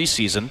 actually,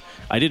 preseason,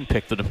 I didn't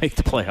pick them to make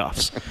the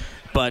playoffs.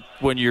 But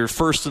when you're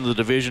first in the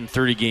division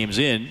 30 games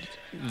in,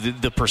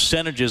 the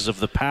percentages of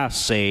the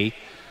past say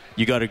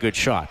you got a good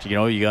shot.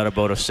 You got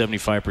about a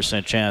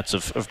 75% chance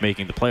of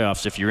making the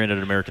playoffs if you're in at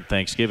American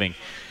Thanksgiving.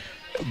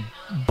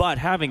 But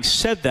having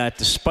said that,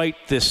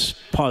 despite this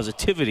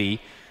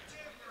positivity,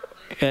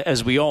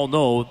 as we all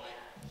know,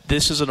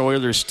 this is an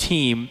Oilers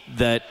team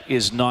that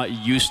is not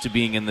used to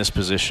being in this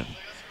position,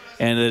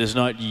 and that is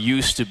not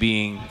used to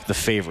being the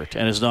favorite,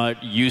 and is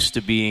not used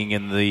to being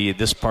in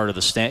this part of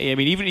the stand. I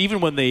mean, even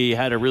when they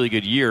had a really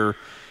good year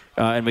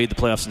and made the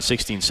playoffs in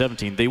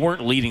 16-17, they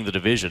weren't leading the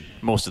division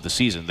most of the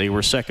season. They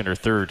were second or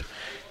third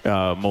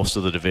most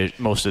of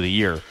the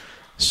year.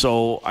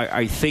 So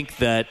I think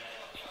that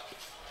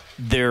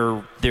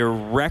their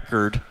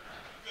record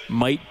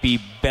might be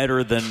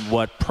better than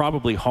what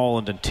probably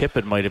Holland and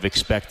Tippett might have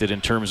expected in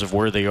terms of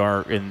where they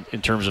are in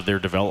terms of their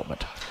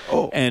development.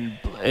 And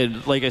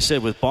like I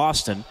said, with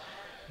Boston's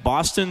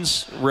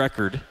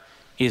record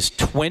is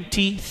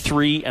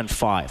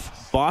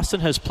 23-5.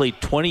 Boston has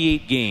played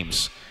 28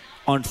 games.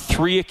 On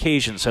 3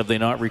 occasions have they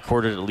not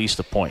recorded at least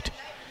a point.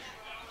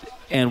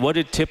 And what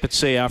did Tippett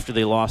say after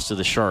they lost to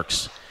the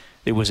Sharks?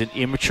 It was an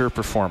immature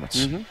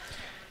performance. Mm-hmm.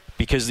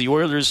 Because the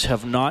Oilers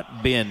have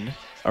not been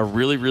a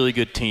really, really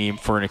good team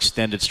for an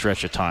extended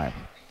stretch of time.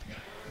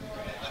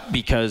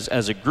 Because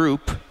as a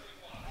group,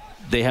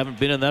 they haven't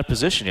been in that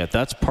position yet.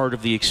 That's part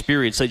of the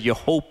experience that you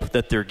hope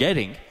that they're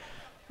getting,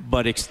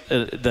 but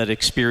that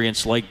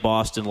experience like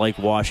Boston, like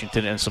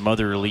Washington, and some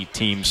other elite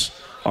teams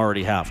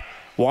already have.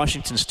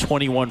 Washington's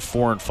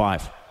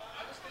 21-4-5.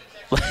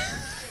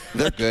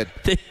 They're good.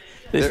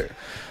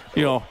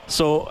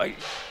 So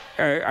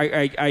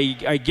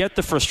I get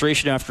the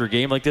frustration after a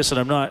game like this, and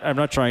I'm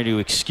not trying to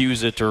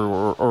excuse it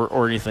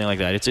or anything like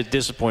that. It's a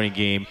disappointing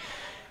game,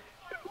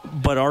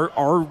 but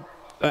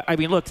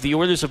look, the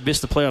Oilers have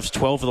missed the playoffs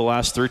 12 of the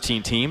last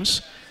 13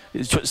 teams,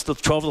 12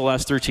 of the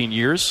last 13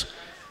 years,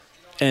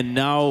 and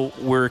now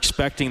we're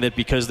expecting that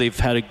because they've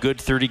had a good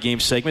 30-game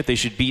segment, they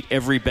should beat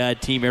every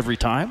bad team every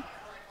time.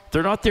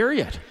 They're not there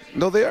yet.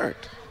 No, they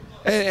aren't.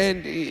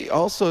 And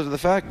also the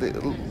fact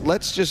that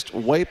let's just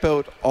wipe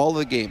out all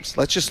the games.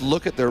 Let's just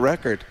look at their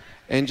record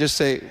and just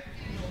say,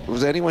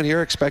 was anyone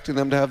here expecting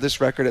them to have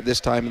this record at this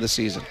time of the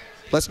season?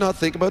 Let's not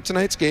think about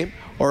tonight's game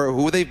or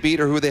who they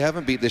beat or who they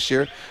haven't beat this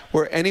year.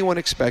 Were anyone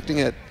expecting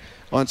it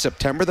on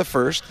September the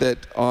 1st, that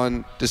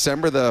on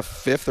December the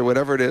 5th or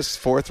whatever it is,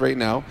 4th right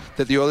now,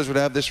 that the Oilers would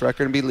have this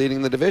record and be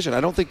leading the division? I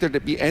don't think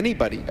there'd be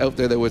anybody out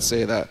there that would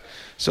say that.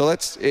 So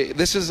it's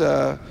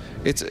a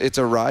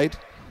ride.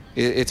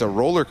 It's a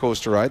roller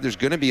coaster ride. There's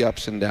going to be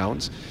ups and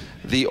downs.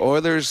 The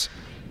Oilers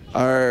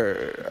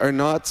are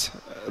not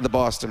the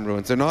Boston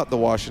Bruins. They're not the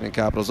Washington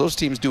Capitals. Those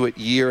teams do it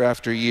year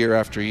after year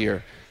after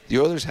year. The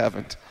Oilers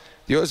haven't.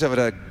 The Oilers have had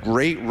a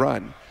great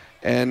run,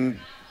 and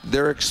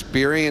they're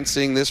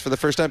experiencing this for the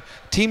first time.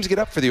 Teams get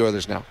up for the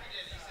Oilers now.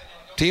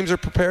 Teams are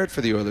prepared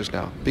for the Oilers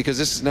now because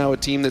this is now a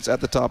team that's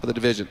at the top of the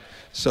division.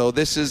 So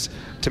this is,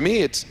 to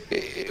me,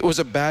 it was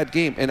a bad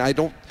game, and I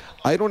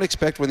don't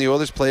expect when the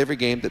Oilers play every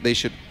game that they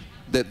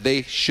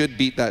should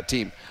beat that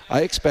team.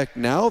 I expect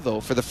now, though,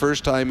 for the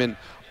first time in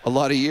a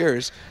lot of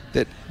years,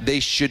 that they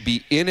should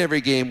be in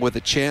every game with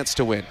a chance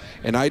to win.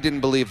 And I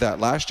didn't believe that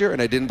last year,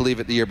 and I didn't believe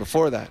it the year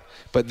before that.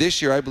 But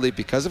this year, I believe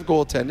because of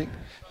goaltending,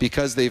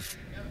 because they've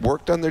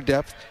worked on their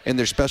depth and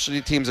their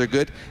specialty teams are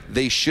good,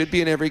 they should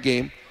be in every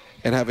game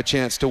and have a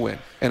chance to win.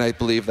 And I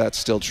believe that's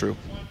still true.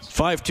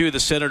 5-2, the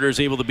Senators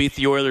able to beat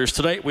the Oilers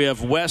tonight. We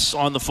have Wes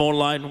on the phone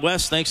line.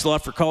 Wes, thanks a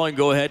lot for calling.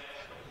 Go ahead.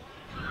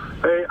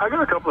 Hey, I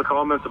got a couple of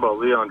comments about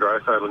Leon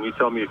Draisaitl, and you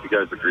tell me if you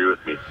guys agree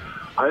with me.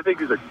 I think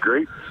he's a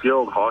great,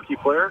 skilled hockey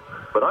player,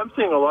 but I'm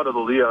seeing a lot of the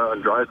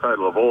Leon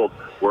Draisaitl of old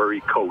where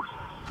he coasts,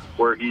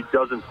 where he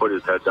doesn't put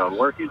his head down,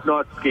 where he's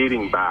not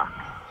skating back.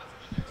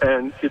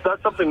 And is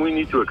that something we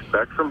need to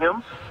expect from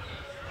him?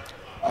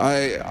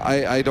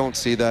 I don't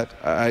see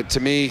that. To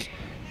me,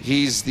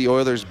 he's the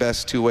Oilers'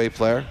 best two-way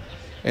player,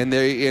 and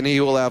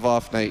he will have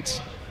off nights.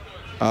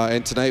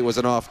 And tonight was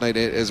an off night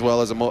as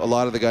well as a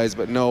lot of the guys,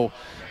 but no.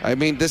 I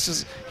mean,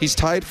 he's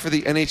tied for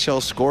the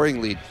NHL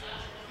scoring lead.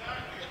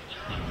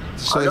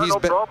 So I got no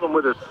problem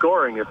with his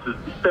scoring. It's his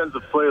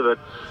defensive play that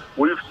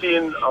we've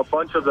seen a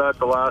bunch of that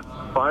the last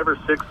 5 or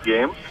 6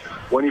 games.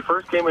 When he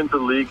first came into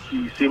the league,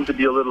 he seemed to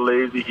be a little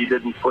lazy. He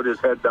didn't put his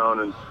head down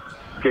and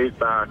skate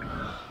back.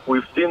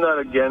 We've seen that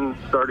again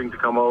starting to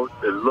come out.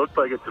 It looked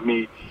like it to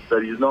me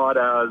that he's not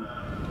as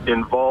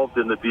involved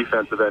in the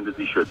defensive end as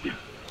he should be.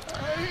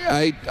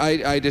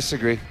 I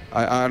disagree.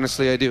 I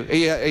honestly do.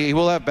 He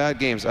will have bad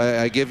games.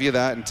 I give you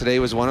that, and today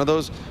was one of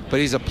those. But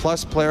he's a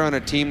plus player on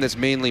a team that's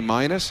mainly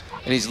minus,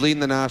 and he's leading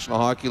the National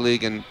Hockey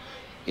League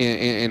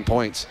in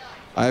points.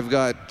 I've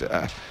got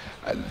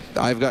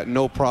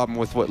no problem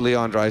with what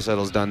Leon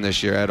Draisaitl's done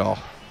this year at all.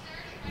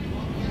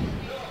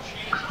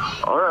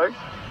 All right.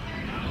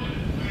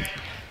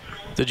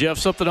 Did you have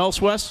something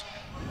else, Wes?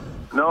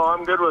 No,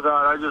 I'm good with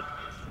that.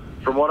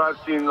 From what I've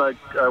seen,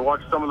 I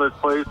watched some of his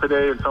plays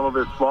today and some of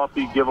his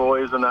sloppy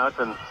giveaways and that,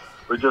 and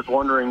we're just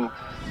wondering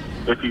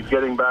if he's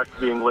getting back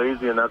to being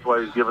lazy, and that's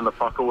why he's giving the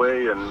puck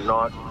away and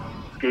not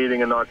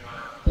skating and not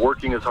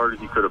working as hard as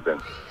he could have been.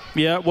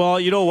 Yeah, well,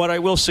 you know what? I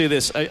will say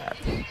this.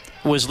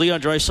 Was Leon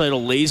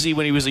Draisaitl lazy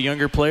when he was a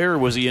younger player, or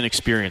was he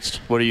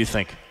inexperienced? What do you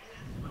think?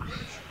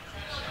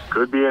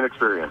 Could be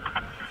inexperienced.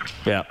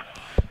 Yeah.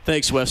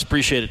 Thanks, Wes.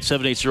 Appreciate it.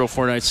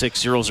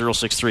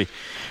 780-496-0063.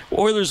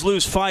 Oilers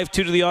lose 5-2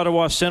 to the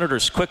Ottawa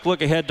Senators. Quick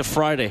look ahead to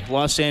Friday.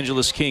 Los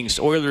Angeles Kings.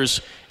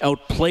 Oilers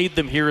outplayed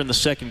them here in the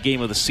second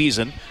game of the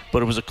season,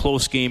 but it was a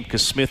close game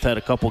because Smith had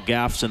a couple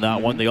gaffes in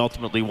that one. They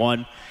ultimately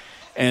won.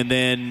 And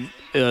then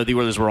the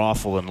Oilers were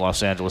awful in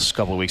Los Angeles a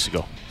couple of weeks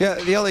ago. Yeah,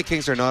 the LA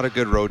Kings are not a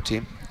good road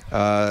team.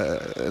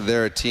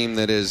 They're a team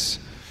that is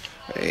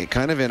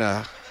kind of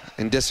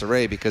in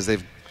disarray because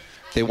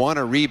they want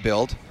to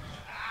rebuild,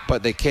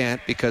 but they can't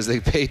because they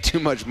pay too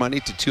much money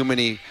to too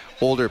many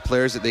older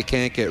players that they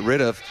can't get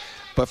rid of.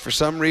 But for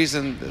some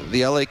reason,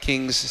 the LA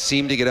Kings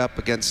seem to get up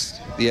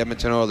against the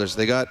Edmonton Oilers.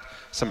 They got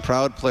some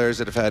proud players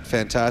that have had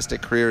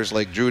fantastic careers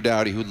like Drew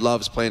Doughty, who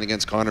loves playing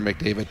against Connor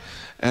McDavid.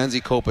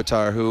 Anze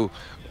Kopitar, who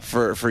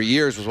for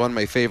years was one of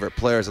my favorite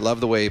players. I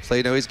love the way he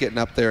played. Now he's getting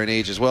up there in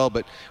age as well,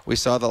 but we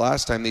saw the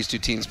last time these two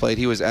teams played,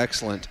 he was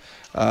excellent.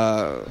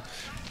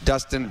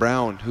 Dustin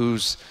Brown,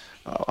 who's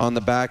on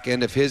the back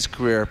end of his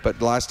career, but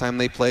the last time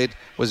they played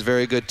was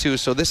very good too.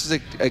 So this is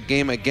a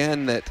game,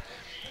 again, that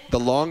the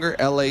longer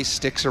LA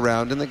sticks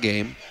around in the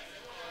game,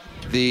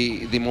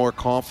 the more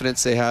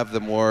confidence they have, the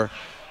more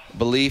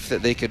belief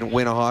that they can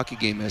win a hockey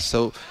game is.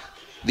 So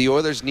the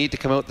Oilers need to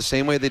come out the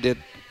same way they did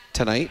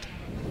tonight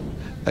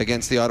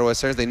against the Ottawa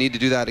Senators. They need to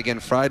do that again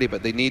Friday,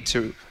 but they need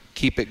to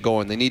keep it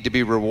going. They need to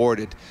be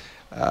rewarded.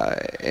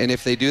 And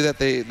if they do that,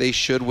 they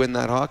should win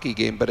that hockey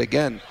game. But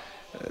again,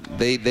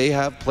 they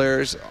have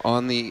players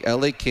on the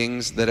LA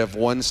Kings that have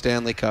won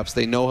Stanley Cups.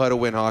 They know how to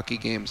win hockey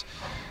games.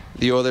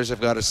 The Oilers have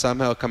got to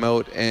somehow come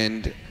out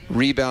and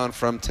rebound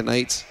from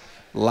tonight's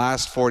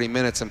last 40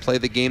 minutes and play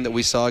the game that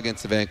we saw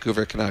against the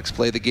Vancouver Canucks,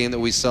 play the game that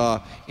we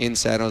saw in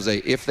San Jose.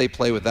 If they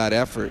play with that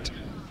effort,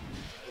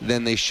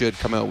 then they should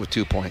come out with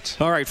 2 points.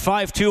 All right,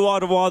 5-2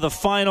 Ottawa, the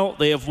final.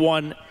 They have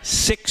won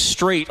 6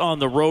 straight on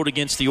the road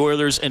against the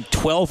Oilers and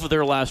 12 of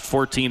their last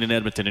 14 in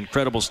Edmonton.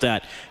 Incredible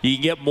stat. You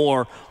can get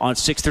more on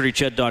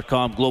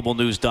 630ched.com,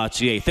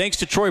 globalnews.ca. Thanks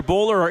to Troy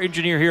Bowler, our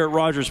engineer here at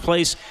Rogers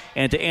Place,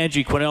 and to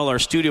Angie Quinnell, our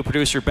studio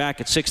producer back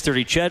at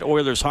 630 Ched.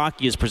 Oilers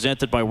Hockey is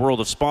presented by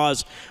World of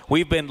Spas.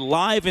 We've been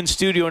live in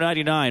Studio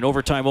 99,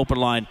 Overtime Open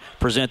Line,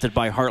 presented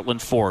by Heartland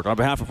Ford. On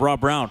behalf of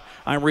Rob Brown,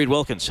 I'm Reed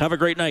Wilkins. Have a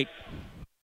great night.